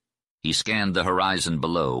indoors. He scanned the horizon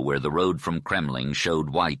below, where the road from Kremling showed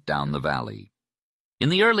white down the valley. In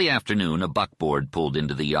the early afternoon, a buckboard pulled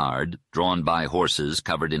into the yard, drawn by horses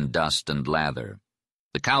covered in dust and lather.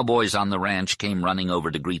 The cowboys on the ranch came running over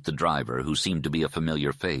to greet the driver, who seemed to be a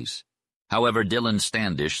familiar face. However, Dylan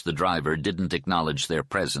Standish, the driver, didn't acknowledge their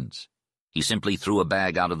presence. He simply threw a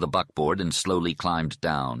bag out of the buckboard and slowly climbed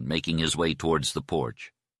down, making his way towards the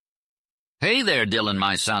porch. "Hey there, Dylan,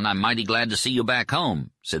 my son, I'm mighty glad to see you back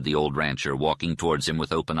home," said the old rancher, walking towards him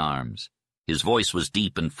with open arms. His voice was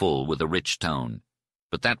deep and full, with a rich tone,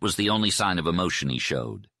 but that was the only sign of emotion he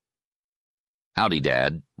showed. "Howdy,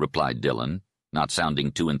 Dad," replied Dylan, not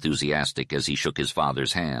sounding too enthusiastic as he shook his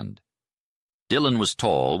father's hand. Dylan was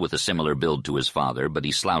tall, with a similar build to his father, but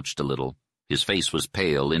he slouched a little. His face was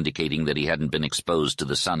pale, indicating that he hadn't been exposed to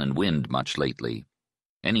the sun and wind much lately.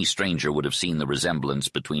 Any stranger would have seen the resemblance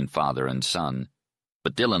between father and son,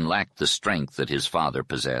 but Dylan lacked the strength that his father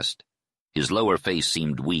possessed. His lower face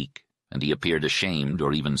seemed weak, and he appeared ashamed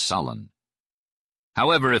or even sullen.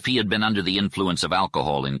 However, if he had been under the influence of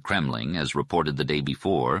alcohol in Kremling, as reported the day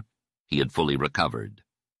before, he had fully recovered.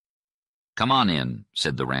 "Come on in,"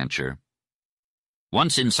 said the rancher.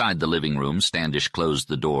 Once inside the living room, Standish closed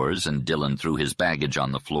the doors, and Dylan threw his baggage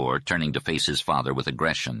on the floor, turning to face his father with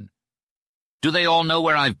aggression. "Do they all know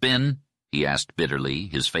where I've been?" he asked bitterly,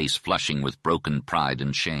 his face flushing with broken pride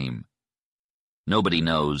and shame. "Nobody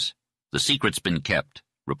knows. The secret's been kept,"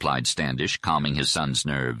 replied Standish, calming his son's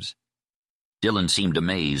nerves. Dylan seemed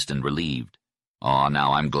amazed and relieved. "Aw,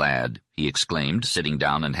 now I'm glad," he exclaimed, sitting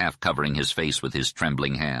down and half covering his face with his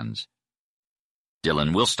trembling hands.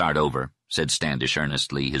 "Dylan, we'll start over," said Standish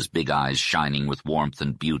earnestly, his big eyes shining with warmth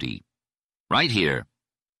and beauty. "Right here.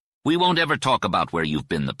 We won't ever talk about where you've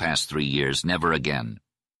been the past 3 years, never again."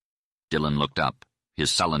 Dylan looked up,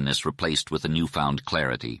 his sullenness replaced with a newfound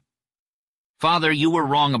clarity. "Father, you were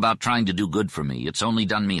wrong about trying to do good for me. It's only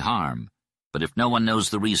done me harm. But if no one knows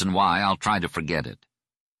the reason why, I'll try to forget it."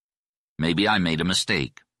 "Maybe I made a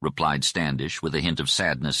mistake," replied Standish, with a hint of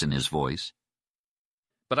sadness in his voice.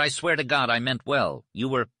 "But I swear to God I meant well. You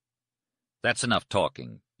were—" "That's enough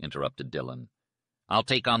talking," interrupted Dylan. "I'll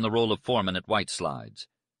take on the role of foreman at White Slides,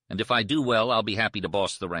 and if I do well, I'll be happy to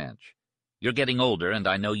boss the ranch. You're getting older, and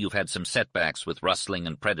I know you've had some setbacks with rustling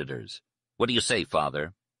and predators. What do you say,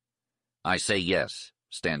 Father?" "I say yes,"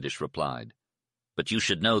 Standish replied. "But you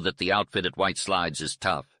should know that the outfit at White Slides is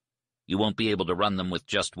tough. You won't be able to run them with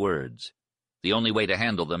just words. The only way to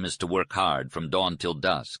handle them is to work hard from dawn till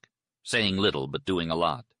dusk, saying little but doing a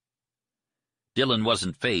lot." Dylan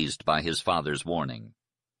wasn't fazed by his father's warning.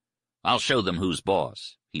 "I'll show them who's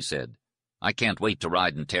boss," he said. "I can't wait to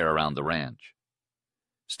ride and tear around the ranch."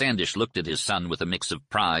 Standish looked at his son with a mix of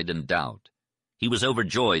pride and doubt. He was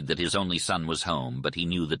overjoyed that his only son was home, but he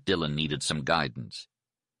knew that Dylan needed some guidance.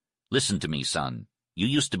 "Listen to me, son. You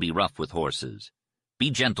used to be rough with horses. Be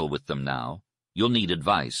gentle with them now. You'll need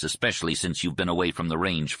advice, especially since you've been away from the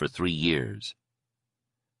range for 3 years.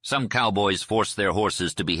 Some cowboys force their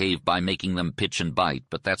horses to behave by making them pitch and bite,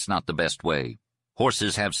 but that's not the best way.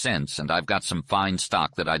 Horses have sense, and I've got some fine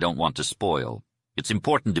stock that I don't want to spoil. It's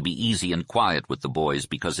important to be easy and quiet with the boys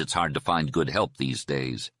because it's hard to find good help these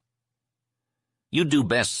days." "You'd do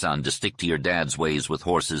best, son, to stick to your dad's ways with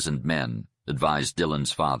horses and men," advised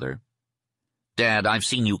Dylan's father. "Dad, I've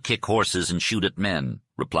seen you kick horses and shoot at men,"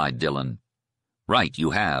 replied Dylan. "Right,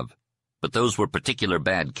 you have. But those were particular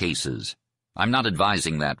bad cases. I'm not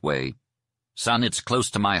advising that way. Son, it's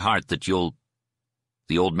close to my heart that you'll—"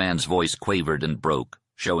 The old man's voice quavered and broke,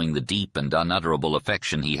 showing the deep and unutterable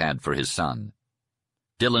affection he had for his son.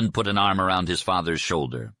 Dylan put an arm around his father's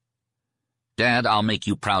shoulder. "Dad, I'll make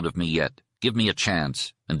you proud of me yet. Give me a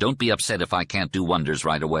chance, and don't be upset if I can't do wonders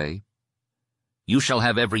right away." "You shall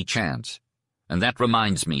have every chance. And that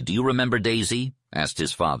reminds me, do you remember Daisy?" asked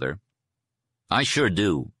his father. "I sure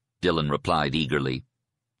do," Dylan replied eagerly.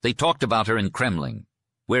 "They talked about her in Kremling.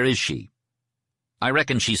 Where is she?" "I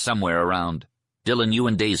reckon she's somewhere around. Dylan, you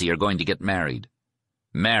and Daisy are going to get married."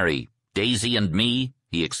 "Marry? Daisy and me?"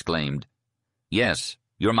 he exclaimed. "Yes,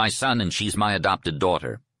 you're my son and she's my adopted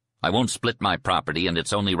daughter. I won't split my property, and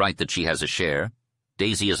it's only right that she has a share.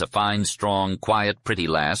 Daisy is a fine, strong, quiet, pretty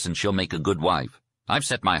lass, and she'll make a good wife. I've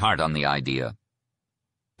set my heart on the idea."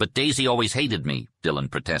 "But Daisy always hated me," Dylan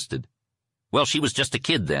protested. Well, she was just a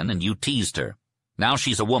kid then, and you teased her. Now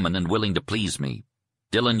she's a woman and willing to please me.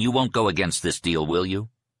 Dillon, you won't go against this deal, will you?"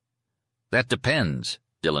 "That depends,"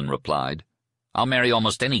 Dillon replied. "I'll marry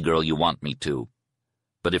almost any girl you want me to.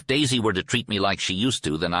 But if Daisy were to treat me like she used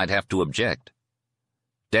to, then I'd have to object."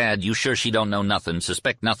 "Dad, you sure she don't know nothing,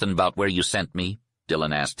 suspect nothing about where you sent me?"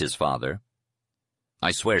 Dillon asked his father.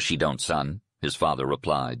 "I swear she don't, son," his father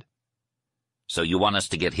replied. "So you want us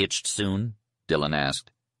to get hitched soon?" Dillon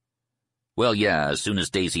asked. "Well, yeah, as soon as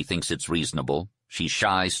Daisy thinks it's reasonable. She's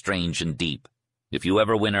shy, strange, and deep. If you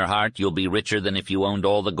ever win her heart, you'll be richer than if you owned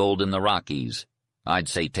all the gold in the Rockies. I'd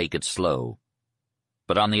say take it slow.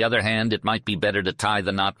 But on the other hand, it might be better to tie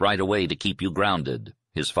the knot right away to keep you grounded,"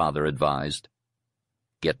 his father advised.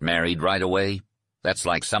 "Get married right away? That's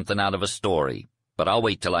like something out of a story. But I'll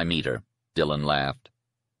wait till I meet her," Dillon laughed.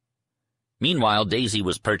 Meanwhile, Daisy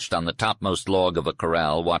was perched on the topmost log of a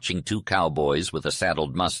corral watching two cowboys with a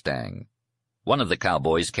saddled Mustang. One of the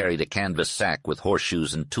cowboys carried a canvas sack with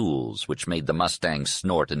horseshoes and tools, which made the Mustang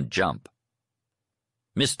snort and jump.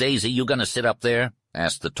 "Miss Daisy, you gonna sit up there?"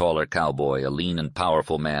 asked the taller cowboy, a lean and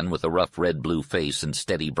powerful man with a rough red-blue face and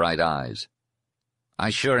steady bright eyes.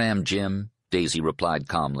 "I sure am, Jim," Daisy replied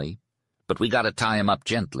calmly, "but we gotta tie him up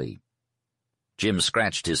gently." Jim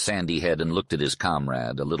scratched his sandy head and looked at his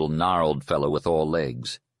comrade, a little gnarled fellow with all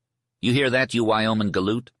legs. "You hear that, you Wyoming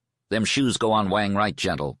galoot? Them shoes go on Wang right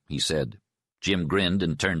gentle," he said. Jim grinned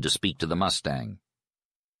and turned to speak to the Mustang.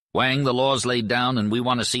 "Wang, the law's laid down, and we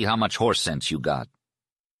want to see how much horse sense you got."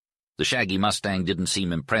 The shaggy Mustang didn't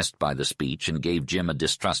seem impressed by the speech and gave Jim a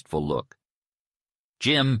distrustful look.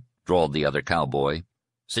 "Jim," drawled the other cowboy,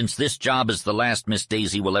 "since this job is the last Miss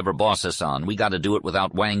Daisy will ever boss us on, we gotta do it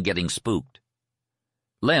without Wang getting spooked."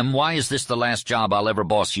 "Lem, why is this the last job I'll ever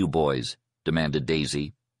boss you boys?" demanded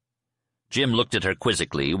Daisy. Jim looked at her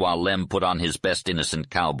quizzically while Lem put on his best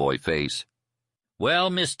innocent cowboy face.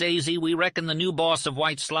 "Well, Miss Daisy, we reckon the new boss of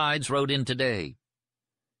White Slides rode in today."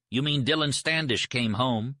 "You mean Dillon Standish came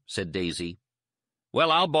home," said Daisy.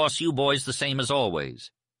 "Well, I'll boss you boys the same as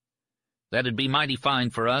always." "That'd be mighty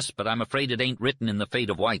fine for us, but I'm afraid it ain't written in the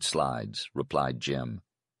fate of White Slides," replied Jim.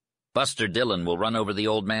 "Buster Dillon will run over the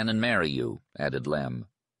old man and marry you," added Lem.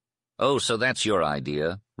 "Oh, so that's your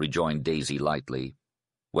idea," rejoined Daisy lightly.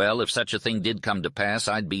 "Well, if such a thing did come to pass,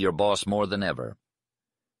 I'd be your boss more than ever."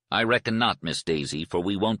 "I reckon not, Miss Daisy, for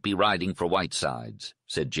we won't be riding for Whitesides,"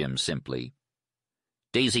 said Jim simply.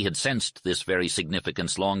 Daisy had sensed this very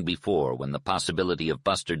significance long before, when the possibility of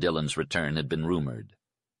Buster Dillon's return had been rumored.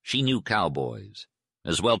 She knew cowboys.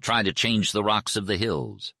 As well try to change the rocks of the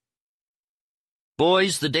hills.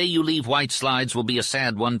 "Boys, the day you leave White Slides will be a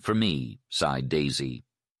sad one for me," sighed Daisy.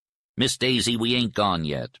 "Miss Daisy, we ain't gone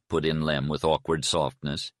yet," put in Lem with awkward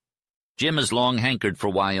softness. "Jim has long hankered for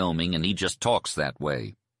Wyoming, and he just talks that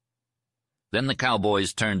way." Then the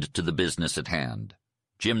cowboys turned to the business at hand.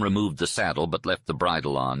 Jim removed the saddle but left the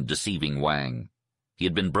bridle on, deceiving Wang. He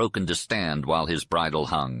had been broken to stand while his bridle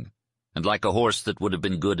hung, and like a horse that would have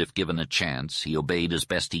been good if given a chance, he obeyed as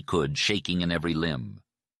best he could, shaking in every limb.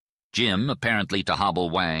 Jim, apparently to hobble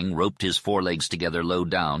Wang, roped his forelegs together low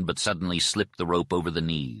down but suddenly slipped the rope over the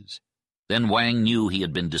knees. Then Wang knew he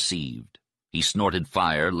had been deceived. He snorted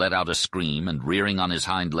fire, let out a scream, and rearing on his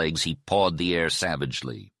hind legs he pawed the air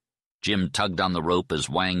savagely. Jim tugged on the rope as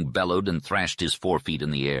Wang bellowed and thrashed his forefeet in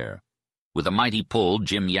the air. With a mighty pull,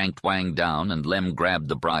 Jim yanked Wang down, and Lem grabbed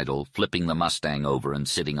the bridle, flipping the Mustang over and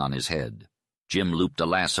sitting on his head. Jim looped a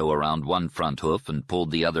lasso around one front hoof and pulled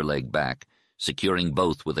the other leg back, securing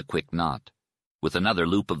both with a quick knot. With another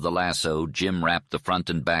loop of the lasso, Jim wrapped the front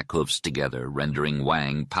and back hoofs together, rendering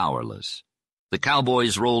Wang powerless. The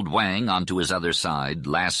cowboys rolled Wang onto his other side,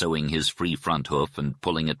 lassoing his free front hoof and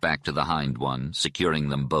pulling it back to the hind one, securing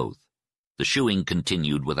them both. The shoeing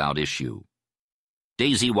continued without issue.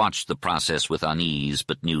 Daisy watched the process with unease,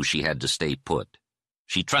 but knew she had to stay put.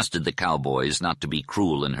 She trusted the cowboys not to be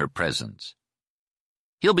cruel in her presence.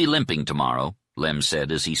 "He'll be limping tomorrow," Lem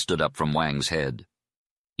said as he stood up from Wang's head.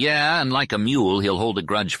 "Yeah, and like a mule he'll hold a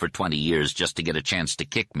grudge for 20 years just to get a chance to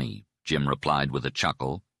kick me," Jim replied with a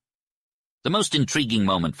chuckle. The most intriguing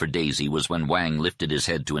moment for Daisy was when Wang lifted his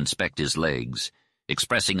head to inspect his legs,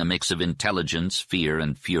 expressing a mix of intelligence, fear,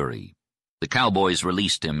 and fury. The cowboys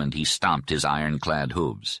released him, and he stomped his iron-clad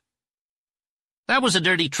hooves. "That was a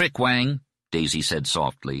dirty trick, Wang," Daisy said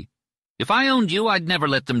softly. "If I owned you, I'd never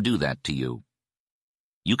let them do that to you."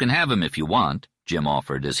 "You can have him if you want," Jim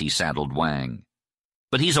offered as he saddled Wang.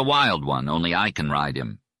 "But he's a wild one, only I can ride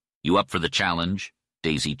him. You up for the challenge?"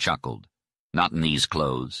 Daisy chuckled. "Not in these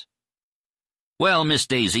clothes." "Well, Miss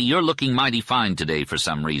Daisy, you're looking mighty fine today for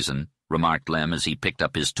some reason," remarked Lem as he picked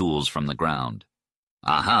up his tools from the ground.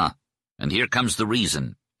 "Aha! "And here comes the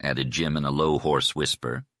reason," added Jim in a low, hoarse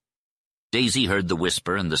whisper. Daisy heard the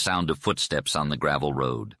whisper and the sound of footsteps on the gravel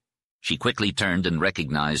road. She quickly turned and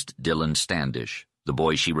recognized Dylan Standish, the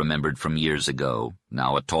boy she remembered from years ago,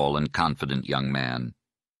 now a tall and confident young man.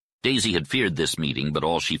 Daisy had feared this meeting, but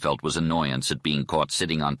all she felt was annoyance at being caught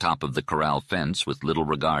sitting on top of the corral fence with little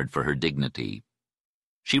regard for her dignity.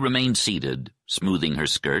 She remained seated, smoothing her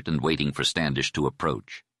skirt and waiting for Standish to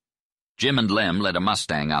approach. Jim and Lem led a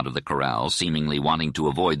Mustang out of the corral, seemingly wanting to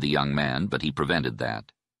avoid the young man, but he prevented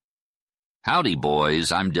that. "Howdy,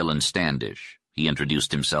 boys, I'm Dylan Standish." He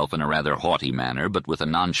introduced himself in a rather haughty manner, but with a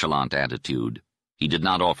nonchalant attitude. He did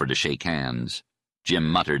not offer to shake hands. Jim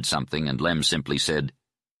muttered something, and Lem simply said,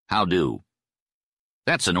 "How do?"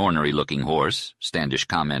 "That's an ornery-looking horse," Standish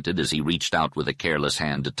commented as he reached out with a careless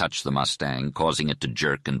hand to touch the Mustang, causing it to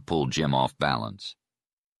jerk and pull Jim off balance.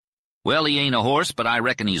 "Well, he ain't a horse, but I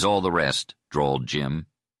reckon he's all the rest," drawled Jim.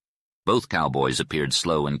 Both cowboys appeared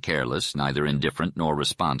slow and careless, neither indifferent nor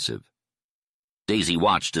responsive. Daisy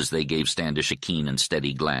watched as they gave Standish a keen and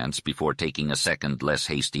steady glance before taking a second, less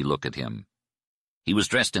hasty look at him. He was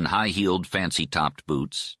dressed in high-heeled, fancy-topped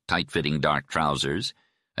boots, tight-fitting dark trousers,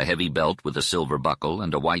 a heavy belt with a silver buckle,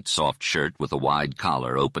 and a white soft shirt with a wide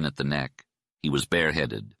collar open at the neck. He was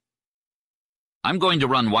bareheaded. "I'm going to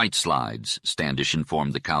run white slides," Standish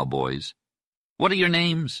informed the cowboys. "What are your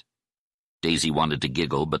names?" Daisy wanted to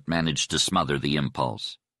giggle, but managed to smother the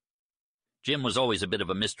impulse. Jim was always a bit of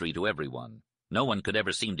a mystery to everyone. No one could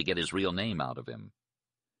ever seem to get his real name out of him.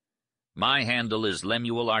 "My handle is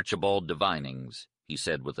Lemuel Archibald Devinings," he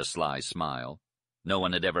said with a sly smile. No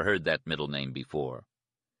one had ever heard that middle name before.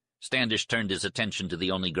 Standish turned his attention to the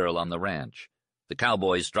only girl on the ranch. The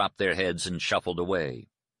cowboys dropped their heads and shuffled away.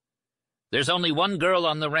 "There's only one girl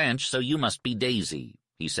on the ranch, so you must be Daisy,"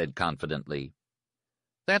 he said confidently.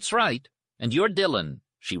 "That's right, and you're Dylan,"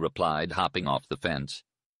 she replied, hopping off the fence.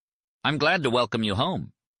 "I'm glad to welcome you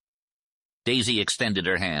home." Daisy extended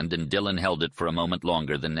her hand, and Dylan held it for a moment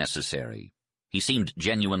longer than necessary. He seemed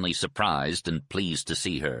genuinely surprised and pleased to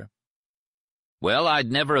see her. "Well, I'd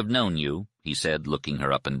never have known you," he said, looking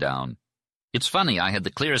her up and down. "It's funny, I had the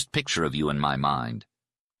clearest picture of you in my mind.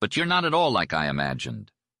 But you're not at all like I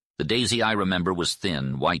imagined. The Daisy I remember was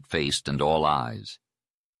thin, white-faced, and all eyes."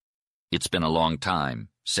 "It's been a long time,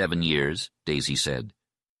 7 years," Daisy said.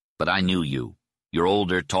 "But I knew you. You're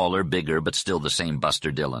older, taller, bigger, but still the same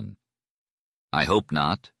Buster Dillon." "I hope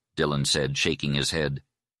not," Dylan said, shaking his head.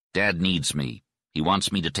 "Dad needs me. He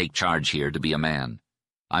wants me to take charge here, to be a man.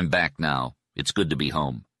 I'm back now. It's good to be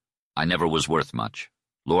home. I never was worth much.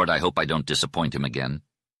 Lord, I hope I don't disappoint him again."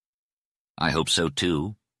 "I hope so,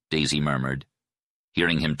 too," Daisy murmured.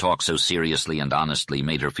 Hearing him talk so seriously and honestly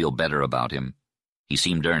made her feel better about him. He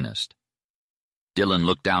seemed earnest. Dylan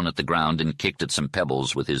looked down at the ground and kicked at some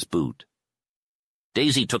pebbles with his boot.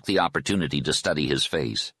 Daisy took the opportunity to study his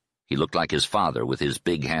face. He looked like his father, with his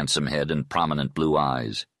big, handsome head and prominent blue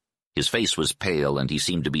eyes. His face was pale, and he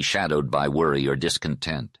seemed to be shadowed by worry or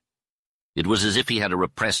discontent. It was as if he had a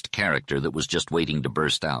repressed character that was just waiting to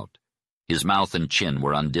burst out. His mouth and chin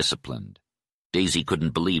were undisciplined. Daisy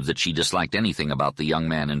couldn't believe that she disliked anything about the young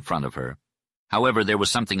man in front of her. However, there was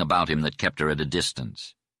something about him that kept her at a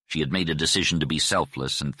distance. She had made a decision to be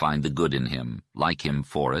selfless and find the good in him, like him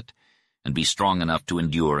for it, and be strong enough to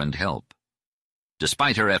endure and help.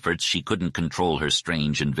 Despite her efforts, she couldn't control her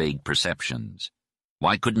strange and vague perceptions.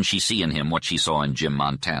 Why couldn't she see in him what she saw in Jim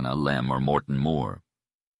Montana, Lem, or Morton Moore?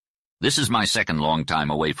 "This is my second long time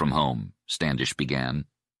away from home," Standish began.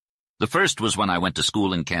 "The first was when I went to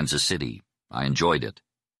school in Kansas City. I enjoyed it.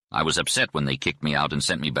 I was upset when they kicked me out and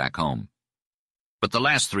sent me back home. But the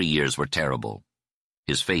last 3 years were terrible."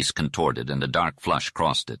 His face contorted, and a dark flush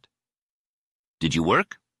crossed it. "Did you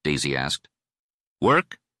work?" Daisy asked.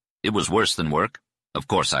 "Work? It was worse than work. Of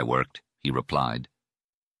course I worked," he replied.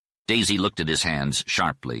 Daisy looked at his hands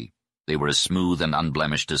sharply. They were as smooth and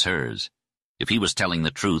unblemished as hers. If he was telling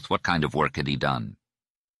the truth, what kind of work had he done?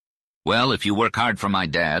 "Well, if you work hard for my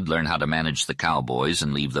dad, learn how to manage the cowboys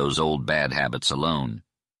and leave those old bad habits alone."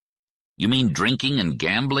 "You mean drinking and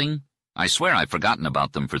gambling? I swear I've forgotten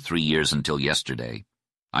about them for 3 years until yesterday.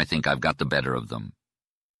 I think I've got the better of them."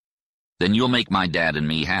 "Then you'll make my dad and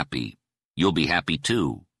me happy. You'll be happy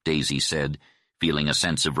too," Daisy said, feeling a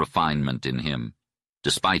sense of refinement in him.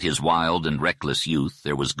 Despite his wild and reckless youth,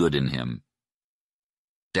 there was good in him.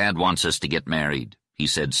 "Dad wants us to get married," he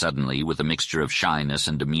said suddenly, with a mixture of shyness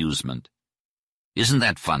and amusement. "Isn't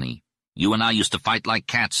that funny? You and I used to fight like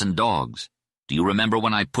cats and dogs. Do you remember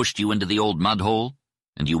when I pushed you into the old mud hole,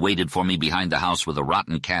 and you waited for me behind the house with a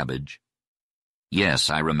rotten cabbage?" "Yes,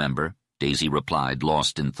 I remember," Daisy replied,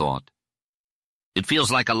 lost in thought. It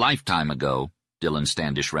feels like a lifetime ago, Dylan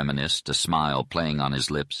Standish reminisced, a smile playing on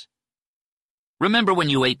his lips. Remember when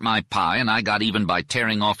you ate my pie and I got even by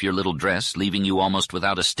tearing off your little dress, leaving you almost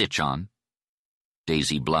without a stitch on?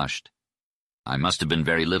 Daisy blushed. I must have been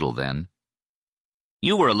very little then.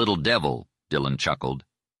 You were a little devil, Dylan chuckled.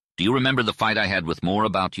 Do you remember the fight I had with Moore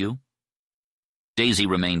about you? Daisy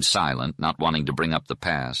remained silent, not wanting to bring up the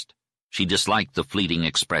past. She disliked the fleeting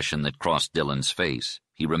expression that crossed Dylan's face.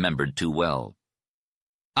 He remembered too well.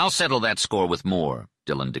 I'll settle that score with Moore,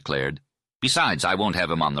 Dylan declared. Besides, I won't have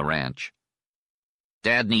him on the ranch.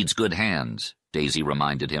 Dad needs good hands, Daisy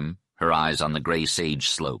reminded him, her eyes on the gray sage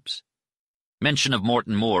slopes. Mention of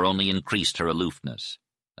Morton Moore only increased her aloofness.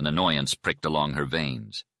 An annoyance pricked along her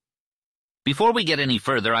veins. Before we get any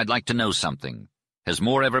further, I'd like to know something. Has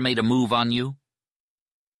Moore ever made a move on you?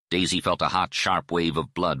 Daisy felt a hot, sharp wave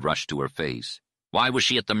of blood rush to her face. Why was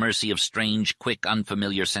she at the mercy of strange, quick,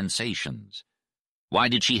 unfamiliar sensations? Why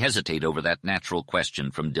did she hesitate over that natural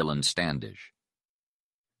question from Dylan Standish?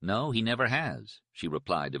 No, he never has, she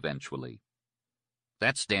replied eventually.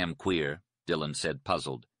 That's damn queer, Dylan said,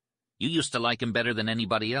 puzzled. You used to like him better than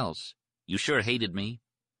anybody else. You sure hated me.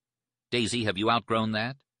 Daisy, have you outgrown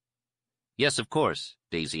that? Yes, of course,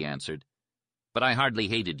 Daisy answered. But I hardly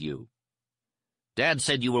hated you. Dad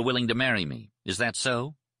said you were willing to marry me. Is that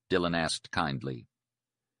so? Dylan asked kindly.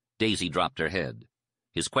 Daisy dropped her head.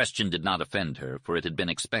 His question did not offend her, for it had been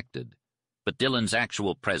expected. But Dylan's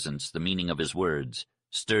actual presence, the meaning of his words,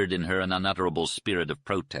 stirred in her an unutterable spirit of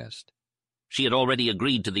protest. She had already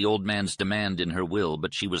agreed to the old man's demand in her will,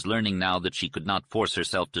 but she was learning now that she could not force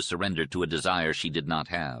herself to surrender to a desire she did not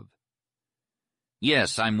have.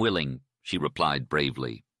 Yes, I'm willing, she replied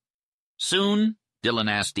bravely. Soon?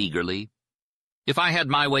 Dylan asked eagerly. If I had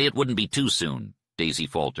my way, it wouldn't be too soon, Daisy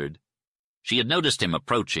faltered. She had noticed him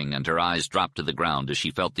approaching, and her eyes dropped to the ground as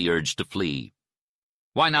she felt the urge to flee.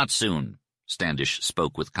 Why not soon? Standish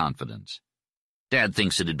spoke with confidence. Dad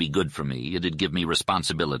thinks it'd be good for me. It'd give me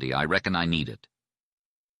responsibility. I reckon I need it.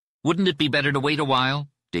 Wouldn't it be better to wait a while?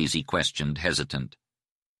 Daisy questioned, hesitant.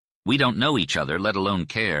 We don't know each other, let alone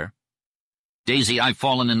care. Daisy, I've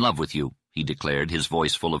fallen in love with you, he declared, his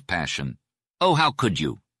voice full of passion. Oh, how could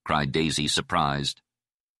you? Cried Daisy, surprised.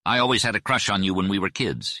 I always had a crush on you when we were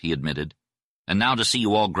kids, he admitted. And now to see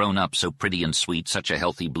you all grown up, so pretty and sweet, such a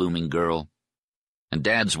healthy, blooming girl. And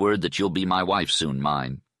Dad's word that you'll be my wife soon,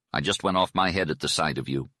 mine. I just went off my head at the sight of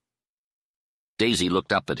you. Daisy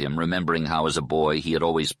looked up at him, remembering how as a boy he had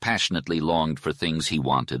always passionately longed for things he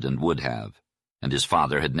wanted and would have, and his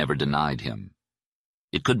father had never denied him.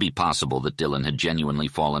 It could be possible that Dylan had genuinely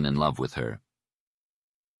fallen in love with her.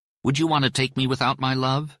 Would you want to take me without my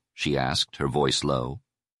love? She asked, her voice low.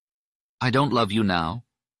 I don't love you now.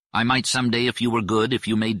 I might someday if you were good, if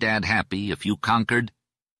you made Dad happy, if you conquered.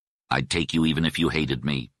 I'd take you even if you hated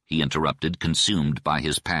me, he interrupted, consumed by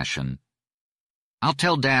his passion. I'll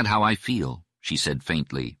tell Dad how I feel, she said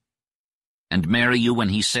faintly. And marry you when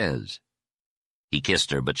he says. He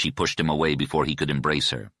kissed her, but she pushed him away before he could embrace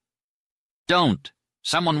her. Don't!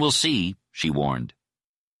 Someone will see, she warned.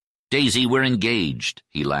 Daisy, we're engaged,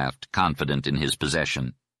 he laughed, confident in his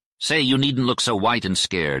possession. Say, you needn't look so white and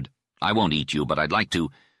scared. I won't eat you, but I'd like to.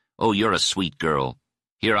 Oh, you're a sweet girl.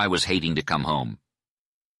 Here I was hating to come home.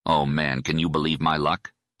 Oh, man, can you believe my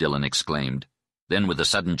luck? Dylan exclaimed. Then, with a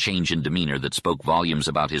sudden change in demeanor that spoke volumes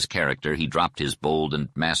about his character, he dropped his bold and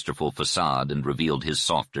masterful facade and revealed his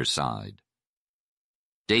softer side.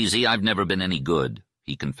 Daisy, I've never been any good,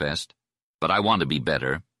 he confessed. But I want to be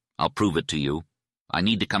better. I'll prove it to you. I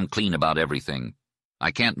need to come clean about everything. I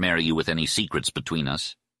can't marry you with any secrets between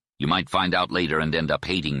us. You might find out later and end up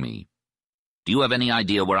hating me. Do you have any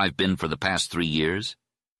idea where I've been for the past 3 years?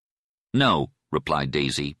 No, replied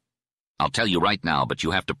Daisy. I'll tell you right now, but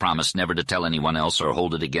you have to promise never to tell anyone else or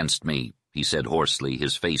hold it against me, he said hoarsely,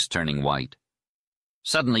 his face turning white.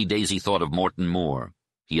 Suddenly Daisy thought of Morton Moore.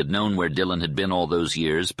 He had known where Dylan had been all those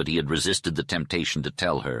years, but he had resisted the temptation to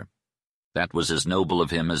tell her. That was as noble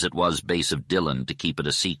of him as it was base of Dylan to keep it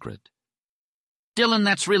a secret. Dylan,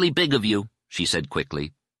 that's really big of you, she said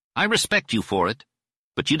quickly. I respect you for it,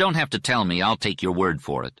 but you don't have to tell me. I'll take your word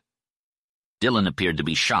for it. Dylan appeared to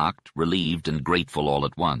be shocked, relieved, and grateful all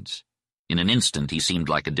at once. In an instant he seemed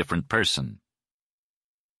like a different person.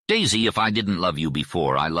 Daisy, if I didn't love you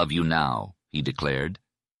before, I love you now, he declared.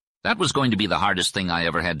 That was going to be the hardest thing I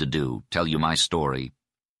ever had to do, tell you my story.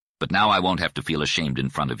 But now I won't have to feel ashamed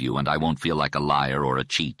in front of you, and I won't feel like a liar or a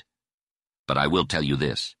cheat. But I will tell you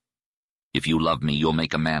this. If you love me, you'll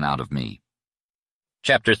make a man out of me.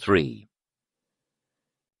 Chapter 3.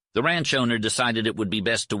 The ranch owner decided it would be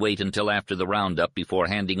best to wait until after the roundup before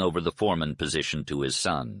handing over the foreman position to his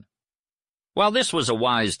son. While this was a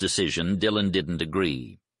wise decision, Dillon didn't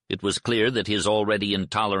agree. It was clear that his already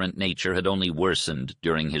intolerant nature had only worsened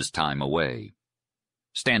during his time away.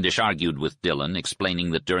 Standish argued with Dillon,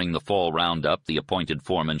 explaining that during the fall roundup the appointed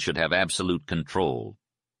foreman should have absolute control.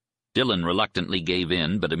 Dillon reluctantly gave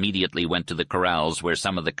in, but immediately went to the corrals where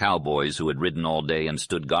some of the cowboys who had ridden all day and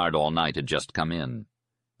stood guard all night had just come in.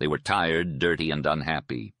 They were tired, dirty, and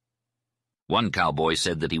unhappy. One cowboy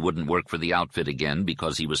said that he wouldn't work for the outfit again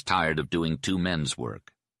because he was tired of doing two men's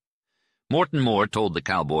work. Morton Moore told the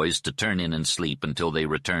cowboys to turn in and sleep until they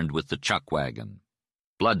returned with the chuck wagon.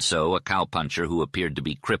 Bloodsoe, a cowpuncher who appeared to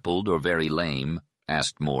be crippled or very lame,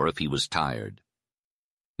 asked Moore if he was tired.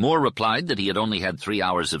 Moore replied that he had only had 3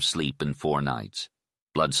 hours of sleep in 4 nights.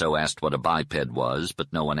 Bloodsoe asked what a biped was,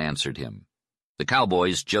 but no one answered him. The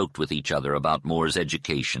cowboys joked with each other about Moore's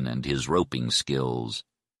education and his roping skills.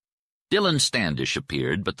 Dillon Standish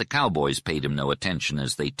appeared, but the cowboys paid him no attention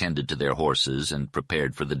as they tended to their horses and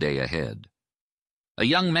prepared for the day ahead. A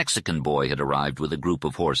young Mexican boy had arrived with a group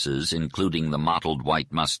of horses, including the mottled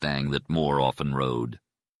white Mustang that Moore often rode.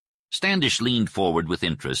 Standish leaned forward with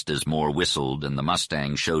interest as Moore whistled, and the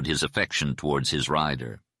Mustang showed his affection towards his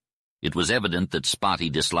rider. It was evident that Spotty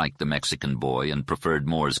disliked the Mexican boy and preferred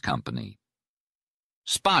Moore's company.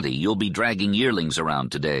 "Spotty, you'll be dragging yearlings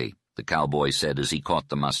around today," the cowboy said as he caught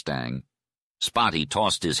the Mustang. Spotty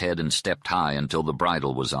tossed his head and stepped high until the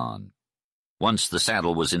bridle was on. Once the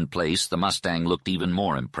saddle was in place, the Mustang looked even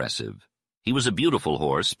more impressive. He was a beautiful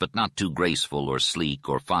horse, but not too graceful or sleek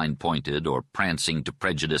or fine-pointed or prancing to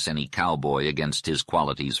prejudice any cowboy against his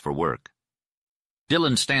qualities for work.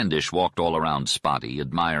 Dillon Standish walked all around Spotty,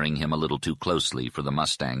 admiring him a little too closely for the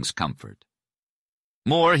Mustang's comfort.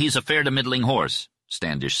 "Moore, he's a fair to middling horse,"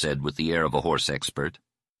 Standish said with the air of a horse expert.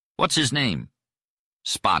 "What's his name?"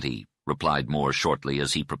 "Spotty," replied Moore shortly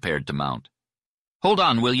as he prepared to mount. "Hold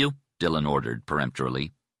on, will you?" Dillon ordered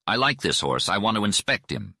peremptorily. "I like this horse. I want to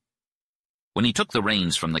inspect him." When he took the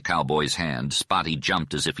reins from the cowboy's hand, Spotty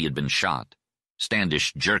jumped as if he had been shot.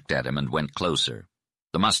 Standish jerked at him and went closer.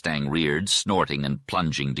 The Mustang reared, snorting and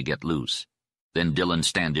plunging to get loose. Then Dillon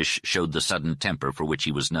Standish showed the sudden temper for which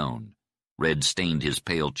he was known. Red stained his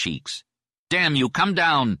pale cheeks. "Damn you, come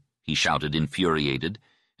down!" he shouted, infuriated,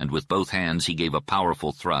 and with both hands he gave a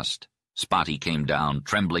powerful thrust. Spotty came down,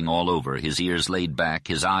 trembling all over, his ears laid back,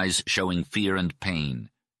 his eyes showing fear and pain.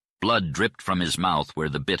 Blood dripped from his mouth where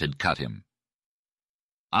the bit had cut him.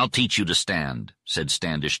 "I'll teach you to stand," said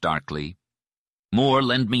Standish darkly. "Moore,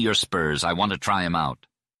 lend me your spurs. I want to try him out."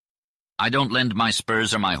 "I don't lend my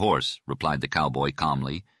spurs or my horse," replied the cowboy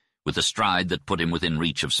calmly, with a stride that put him within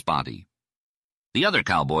reach of Spotty. The other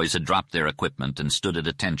cowboys had dropped their equipment and stood at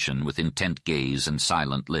attention with intent gaze and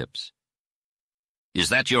silent lips. "Is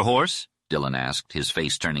that your horse?" Dillon asked, his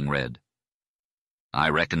face turning red. "I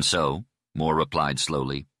reckon so," Moore replied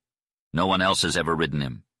slowly. "No one else has ever ridden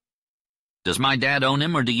him." "Does my dad own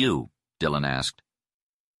him, or do you?" Dillon asked.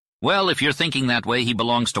 "Well, if you're thinking that way, he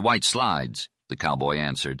belongs to White Slides," the cowboy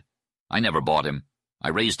answered. "I never bought him. I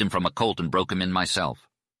raised him from a colt and broke him in myself."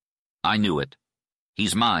 "I knew it.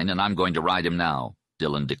 He's mine, and I'm going to ride him now,"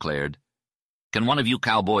 Dillon declared. "Can one of you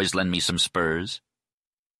cowboys lend me some spurs?"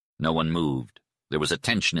 No one moved. There was a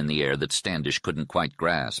tension in the air that Standish couldn't quite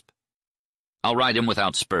grasp. "I'll ride him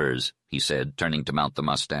without spurs," he said, turning to mount the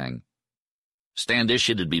Mustang. "Standish,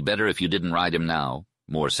 it'd be better if you didn't ride him now,"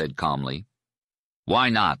 Moore said calmly. "Why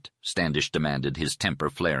not?" Standish demanded, his temper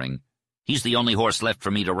flaring. "He's the only horse left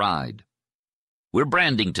for me to ride." "We're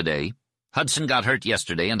branding today. Hudson got hurt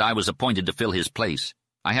yesterday, and I was appointed to fill his place.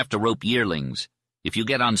 I have to rope yearlings. If you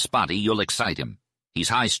get on Spotty, you'll excite him. He's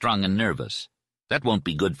high-strung and nervous. That won't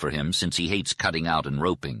be good for him, since he hates cutting out and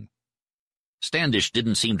roping." Standish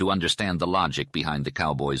didn't seem to understand the logic behind the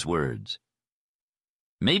cowboy's words.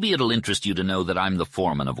 "Maybe it'll interest you to know that I'm the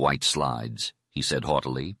foreman of White Slides," he said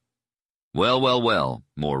haughtily. "Well, well, well,"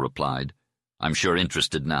 Moore replied. "I'm sure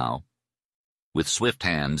interested now." With swift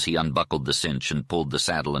hands, he unbuckled the cinch and pulled the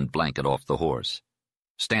saddle and blanket off the horse.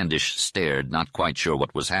 Standish stared, not quite sure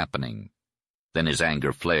what was happening. Then his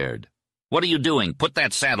anger flared. "What are you doing? Put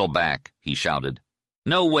that saddle back," he shouted.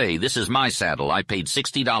 "No way, this is my saddle. I paid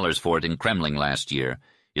 $60 for it in Kremling last year.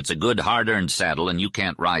 It's a good, hard-earned saddle, and you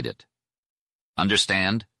can't ride it."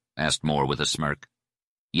 "Understand?" asked Moore with a smirk.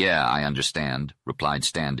 "Yeah, I understand," replied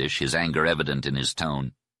Standish, his anger evident in his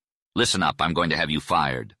tone. "Listen up, I'm going to have you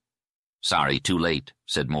fired." "Sorry, too late,"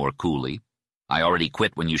 said Moore coolly. "I already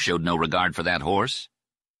quit when you showed no regard for that horse."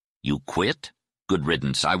 "You quit? Good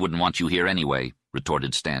riddance, I wouldn't want you here anyway,"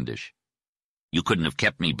 retorted Standish. "You couldn't have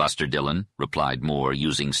kept me, Buster Dillon," replied Moore,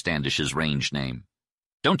 using Standish's range name.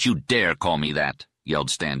 "Don't you dare call me that,"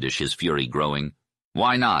 yelled Standish, his fury growing.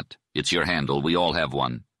 "Why not?" It's your handle. We all have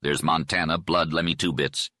one. There's Montana, Blood, Lemmy Two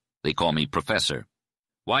Bits. They call me Professor.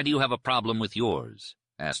 Why do you have a problem with yours?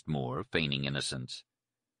 Asked Moore, feigning innocence.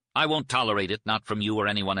 I won't tolerate it, not from you or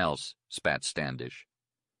anyone else, spat Standish.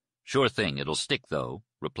 Sure thing, it'll stick, though,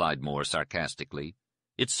 replied Moore sarcastically.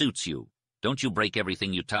 It suits you. Don't you break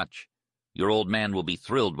everything you touch. Your old man will be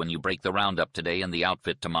thrilled when you break the roundup today and the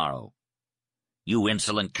outfit tomorrow. You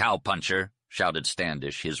insolent cowpuncher, shouted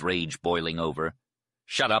Standish, his rage boiling over.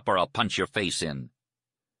 Shut up or I'll punch your face in.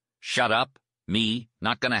 Shut up? Me?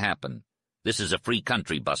 Not gonna happen. This is a free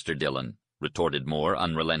country, Buster Dillon, retorted Moore,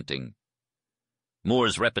 unrelenting.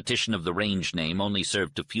 Moore's repetition of the range name only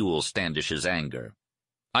served to fuel Standish's anger.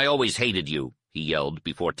 I always hated you, he yelled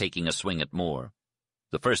before taking a swing at Moore.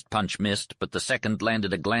 The first punch missed, but the second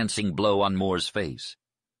landed a glancing blow on Moore's face.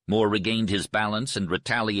 Moore regained his balance and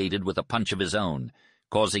retaliated with a punch of his own,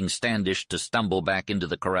 causing Standish to stumble back into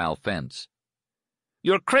the corral fence.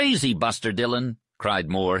 You're crazy, Buster Dillon, cried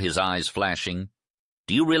Moore, his eyes flashing.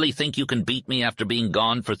 Do you really think you can beat me after being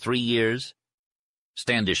gone for 3 years?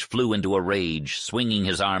 Standish flew into a rage, swinging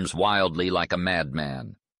his arms wildly like a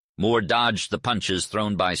madman. Moore dodged the punches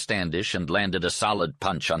thrown by Standish and landed a solid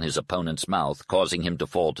punch on his opponent's mouth, causing him to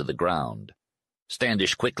fall to the ground.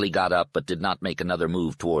 Standish quickly got up but did not make another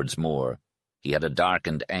move towards Moore. He had a dark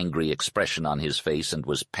and angry expression on his face and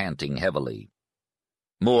was panting heavily.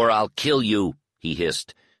 Moore, I'll kill you, he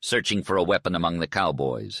hissed, searching for a weapon among the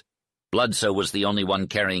cowboys. Bludso was the only one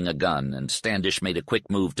carrying a gun, and Standish made a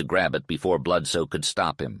quick move to grab it before Bludso could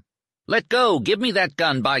stop him. Let go! Give me that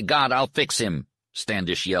gun! By God, I'll fix him!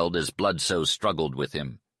 Standish yelled as Bludso struggled with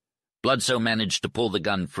him. Bludso managed to pull the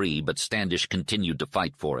gun free, but Standish continued to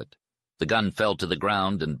fight for it. The gun fell to the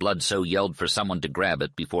ground, and Bludso yelled for someone to grab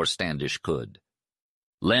it before Standish could.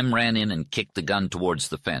 Lem ran in and kicked the gun towards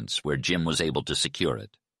the fence, where Jim was able to secure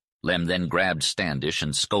it. Lem then grabbed Standish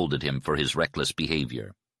and scolded him for his reckless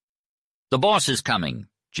behavior. The boss is coming,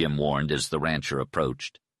 Jim warned as the rancher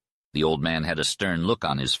approached. The old man had a stern look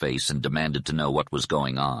on his face and demanded to know what was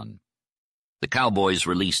going on. The cowboys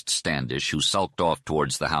released Standish, who sulked off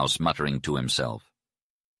towards the house, muttering to himself.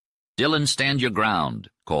 Dillon, stand your ground,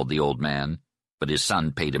 called the old man, but his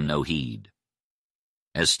son paid him no heed.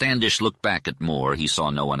 As Standish looked back at Moore, he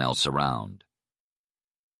saw no one else around.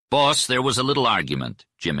 Boss, there was a little argument,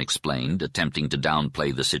 Jim explained, attempting to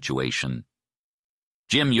downplay the situation.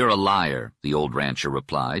 Jim, you're a liar, the old rancher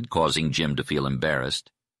replied, causing Jim to feel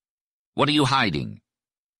embarrassed. What are you hiding?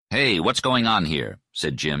 Hey, what's going on here?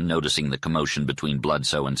 Said Jim, noticing the commotion between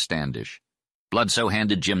Bludso and Standish. Bludso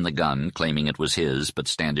handed Jim the gun, claiming it was his, but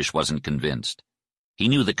Standish wasn't convinced. He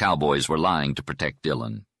knew the cowboys were lying to protect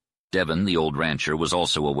Dillon. Devon, the old rancher, was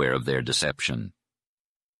also aware of their deception.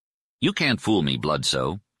 You can't fool me,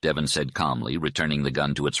 Bludso, Devon said calmly, returning the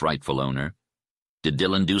gun to its rightful owner. Did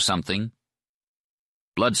Dillon do something?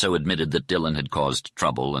 Bludso admitted that Dillon had caused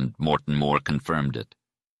trouble, and Morton Moore confirmed it.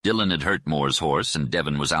 Dillon had hurt Moore's horse, and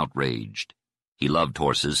Devon was outraged. He loved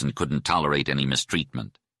horses and couldn't tolerate any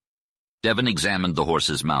mistreatment. Devon examined the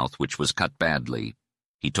horse's mouth, which was cut badly.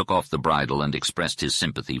 He took off the bridle and expressed his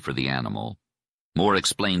sympathy for the animal. Moore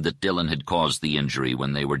explained that Dillon had caused the injury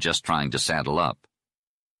when they were just trying to saddle up.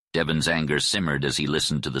 Devon's anger simmered as he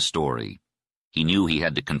listened to the story. He knew he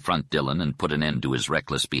had to confront Dillon and put an end to his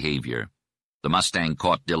reckless behavior. The Mustang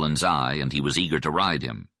caught Dillon's eye, and he was eager to ride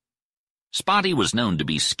him. Spotty was known to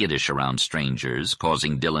be skittish around strangers,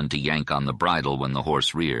 causing Dillon to yank on the bridle when the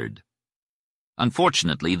horse reared.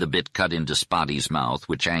 Unfortunately, the bit cut into Spotty's mouth,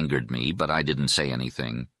 which angered me, but I didn't say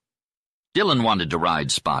anything. Dillon wanted to ride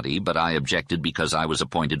Spotty, but I objected because I was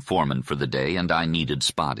appointed foreman for the day and I needed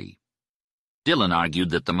Spotty. Dillon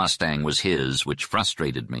argued that the Mustang was his, which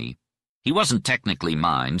frustrated me. He wasn't technically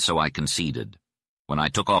mine, so I conceded. When I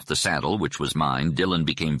took off the saddle, which was mine, Dillon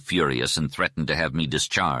became furious and threatened to have me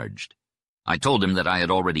discharged. I told him that I had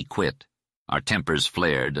already quit. Our tempers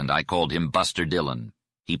flared, and I called him Buster Dillon.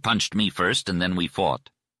 He punched me first, and then we fought.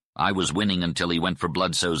 I was winning until he went for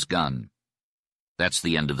Bludso's gun. That's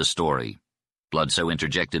the end of the story. Bludso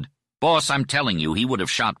interjected, Boss, I'm telling you, he would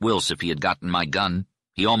have shot Wills if he had gotten my gun.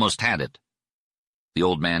 He almost had it. The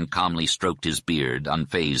old man calmly stroked his beard,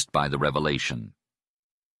 unfazed by the revelation.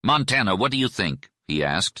 Montana, what do you think? He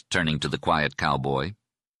asked, turning to the quiet cowboy.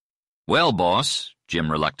 Well, boss, Jim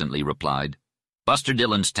reluctantly replied. Buster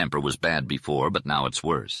Dillon's temper was bad before, but now it's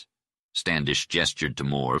worse. Standish gestured to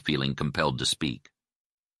Moore, feeling compelled to speak.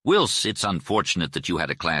 Wills, it's unfortunate that you had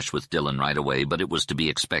a clash with Dillon right away, but it was to be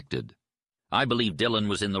expected. I believe Dillon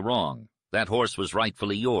was in the wrong. That horse was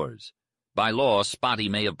rightfully yours. By law, Spotty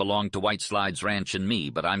may have belonged to White Slides Ranch and me,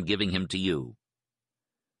 but I'm giving him to you.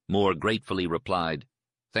 Moore gratefully replied,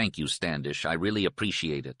 Thank you, Standish. I really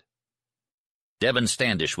appreciate it. "Devin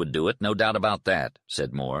Standish would do it, no doubt about that,"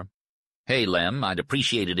 said Moore. "Hey, Lem, I'd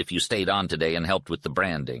appreciate it if you stayed on today and helped with the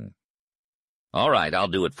branding." "All right, I'll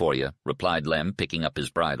do it for you," replied Lem, picking up his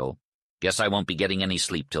bridle. "Guess I won't be getting any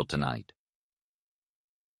sleep till tonight."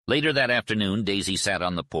 Later that afternoon, Daisy sat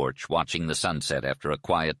on the porch, watching the sunset after a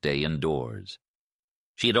quiet day indoors.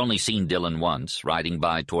 She had only seen Dillon once, riding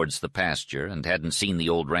by towards the pasture, and hadn't seen the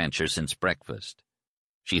old rancher since breakfast.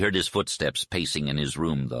 She heard his footsteps pacing in his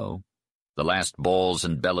room, though. The last bawls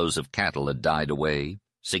and bellows of cattle had died away,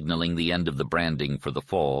 signaling the end of the branding for the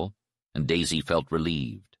fall, and Daisy felt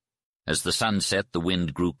relieved. As the sun set, the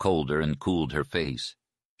wind grew colder and cooled her face.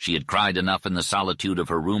 She had cried enough in the solitude of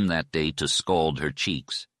her room that day to scald her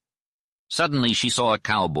cheeks. Suddenly she saw a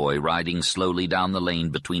cowboy riding slowly down the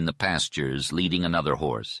lane between the pastures, leading another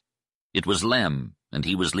horse. It was Lem, and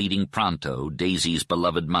he was leading Pronto, Daisy's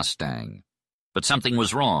beloved Mustang. But something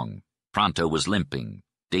was wrong. Pronto was limping.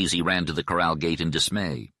 Daisy ran to the corral gate in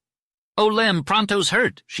dismay. "Oh, Lem, Pronto's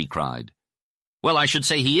hurt," she cried. "Well, I should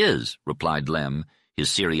say he is," replied Lem, his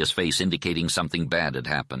serious face indicating something bad had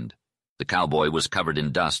happened. The cowboy was covered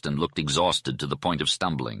in dust and looked exhausted to the point of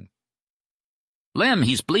stumbling. "Lem,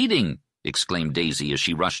 he's bleeding!" exclaimed Daisy as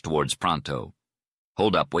she rushed towards Pronto.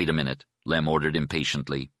 "Hold up, wait a minute," Lem ordered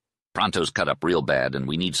impatiently. "Pronto's cut up real bad, and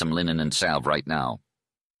we need some linen and salve right now."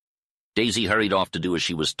 Daisy hurried off to do as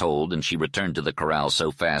she was told, and she returned to the corral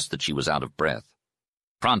so fast that she was out of breath.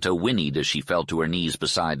 Pronto whinnied as she fell to her knees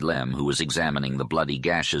beside Lem, who was examining the bloody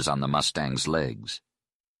gashes on the Mustang's legs.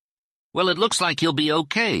 "Well, it looks like he'll be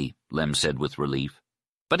okay," Lem said with relief.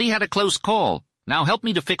 "But he had a close call. Now help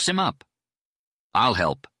me to fix him up." "I'll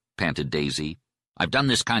help," panted Daisy. "I've done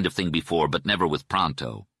this kind of thing before, but never with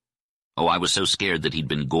Pronto. Oh, I was so scared that he'd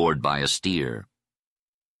been gored by a steer."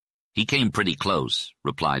 "He came pretty close,"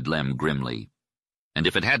 replied Lem grimly. "And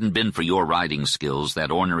if it hadn't been for your riding skills,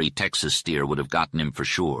 that ornery Texas steer would have gotten him for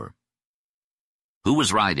sure." "Who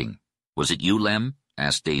was riding? Was it you, Lem?"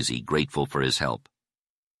 asked Daisy, grateful for his help.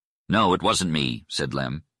 "No, it wasn't me," said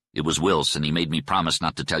Lem. "It was Wills, and he made me promise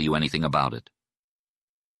not to tell you anything about it."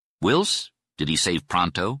 "Wills? Did he save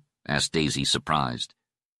Pronto?" asked Daisy, surprised.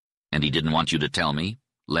 "And he didn't want you to tell me?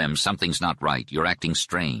 Lem, something's not right. You're acting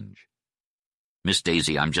strange." "Miss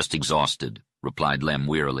Daisy, I'm just exhausted," replied Lem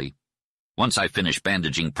wearily. "Once I finish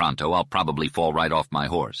bandaging Pronto, I'll probably fall right off my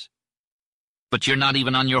horse." "But you're not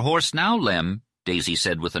even on your horse now, Lem," Daisy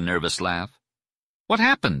said with a nervous laugh. "What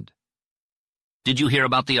happened?" "Did you hear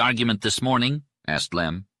about the argument this morning?" asked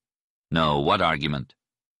Lem. "No, what argument?"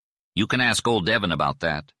 "You can ask old Devin about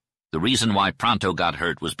that. The reason why Pronto got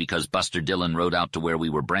hurt was because Buster Dillon rode out to where we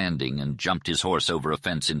were branding and jumped his horse over a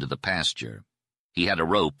fence into the pasture. He had a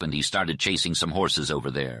rope, and he started chasing some horses over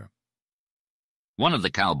there. One of the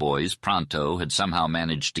cowboys, Pronto, had somehow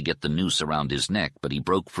managed to get the noose around his neck, but he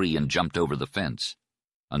broke free and jumped over the fence.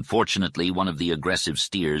 Unfortunately, one of the aggressive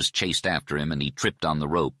steers chased after him, and he tripped on the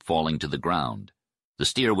rope, falling to the ground. The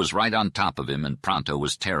steer was right on top of him, and Pronto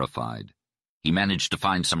was terrified. He managed to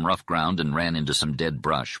find some rough ground and ran into some dead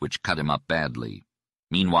brush, which cut him up badly.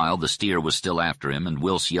 Meanwhile, the steer was still after him, and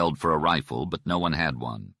Wills yelled for a rifle, but no one had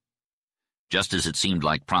one. Just as it seemed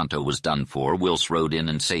like Pronto was done for, Wills rode in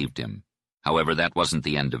and saved him. However, that wasn't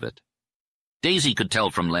the end of it. Daisy could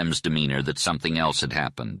tell from Lem's demeanor that something else had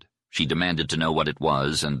happened. She demanded to know what it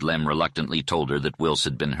was, and Lem reluctantly told her that Wills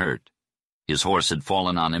had been hurt. His horse had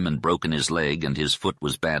fallen on him and broken his leg, and his foot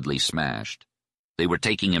was badly smashed. They were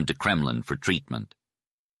taking him to Kremlin for treatment.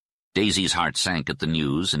 Daisy's heart sank at the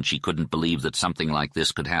news, and she couldn't believe that something like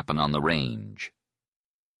this could happen on the range.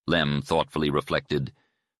 Lem thoughtfully reflected,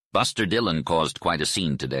 "Buster Dillon caused quite a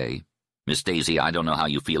scene today. Miss Daisy, I don't know how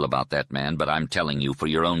you feel about that man, but I'm telling you, for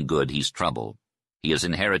your own good, he's trouble. He has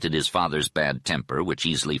inherited his father's bad temper, which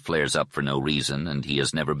easily flares up for no reason, and he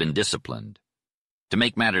has never been disciplined. To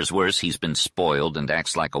make matters worse, he's been spoiled and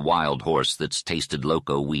acts like a wild horse that's tasted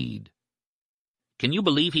loco weed. Can you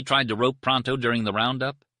believe he tried to rope Pronto during the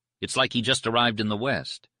roundup? It's like he just arrived in the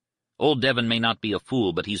West. Old Devin may not be a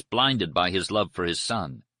fool, but he's blinded by his love for his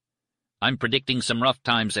son. I'm predicting some rough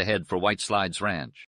times ahead for White Slides Ranch.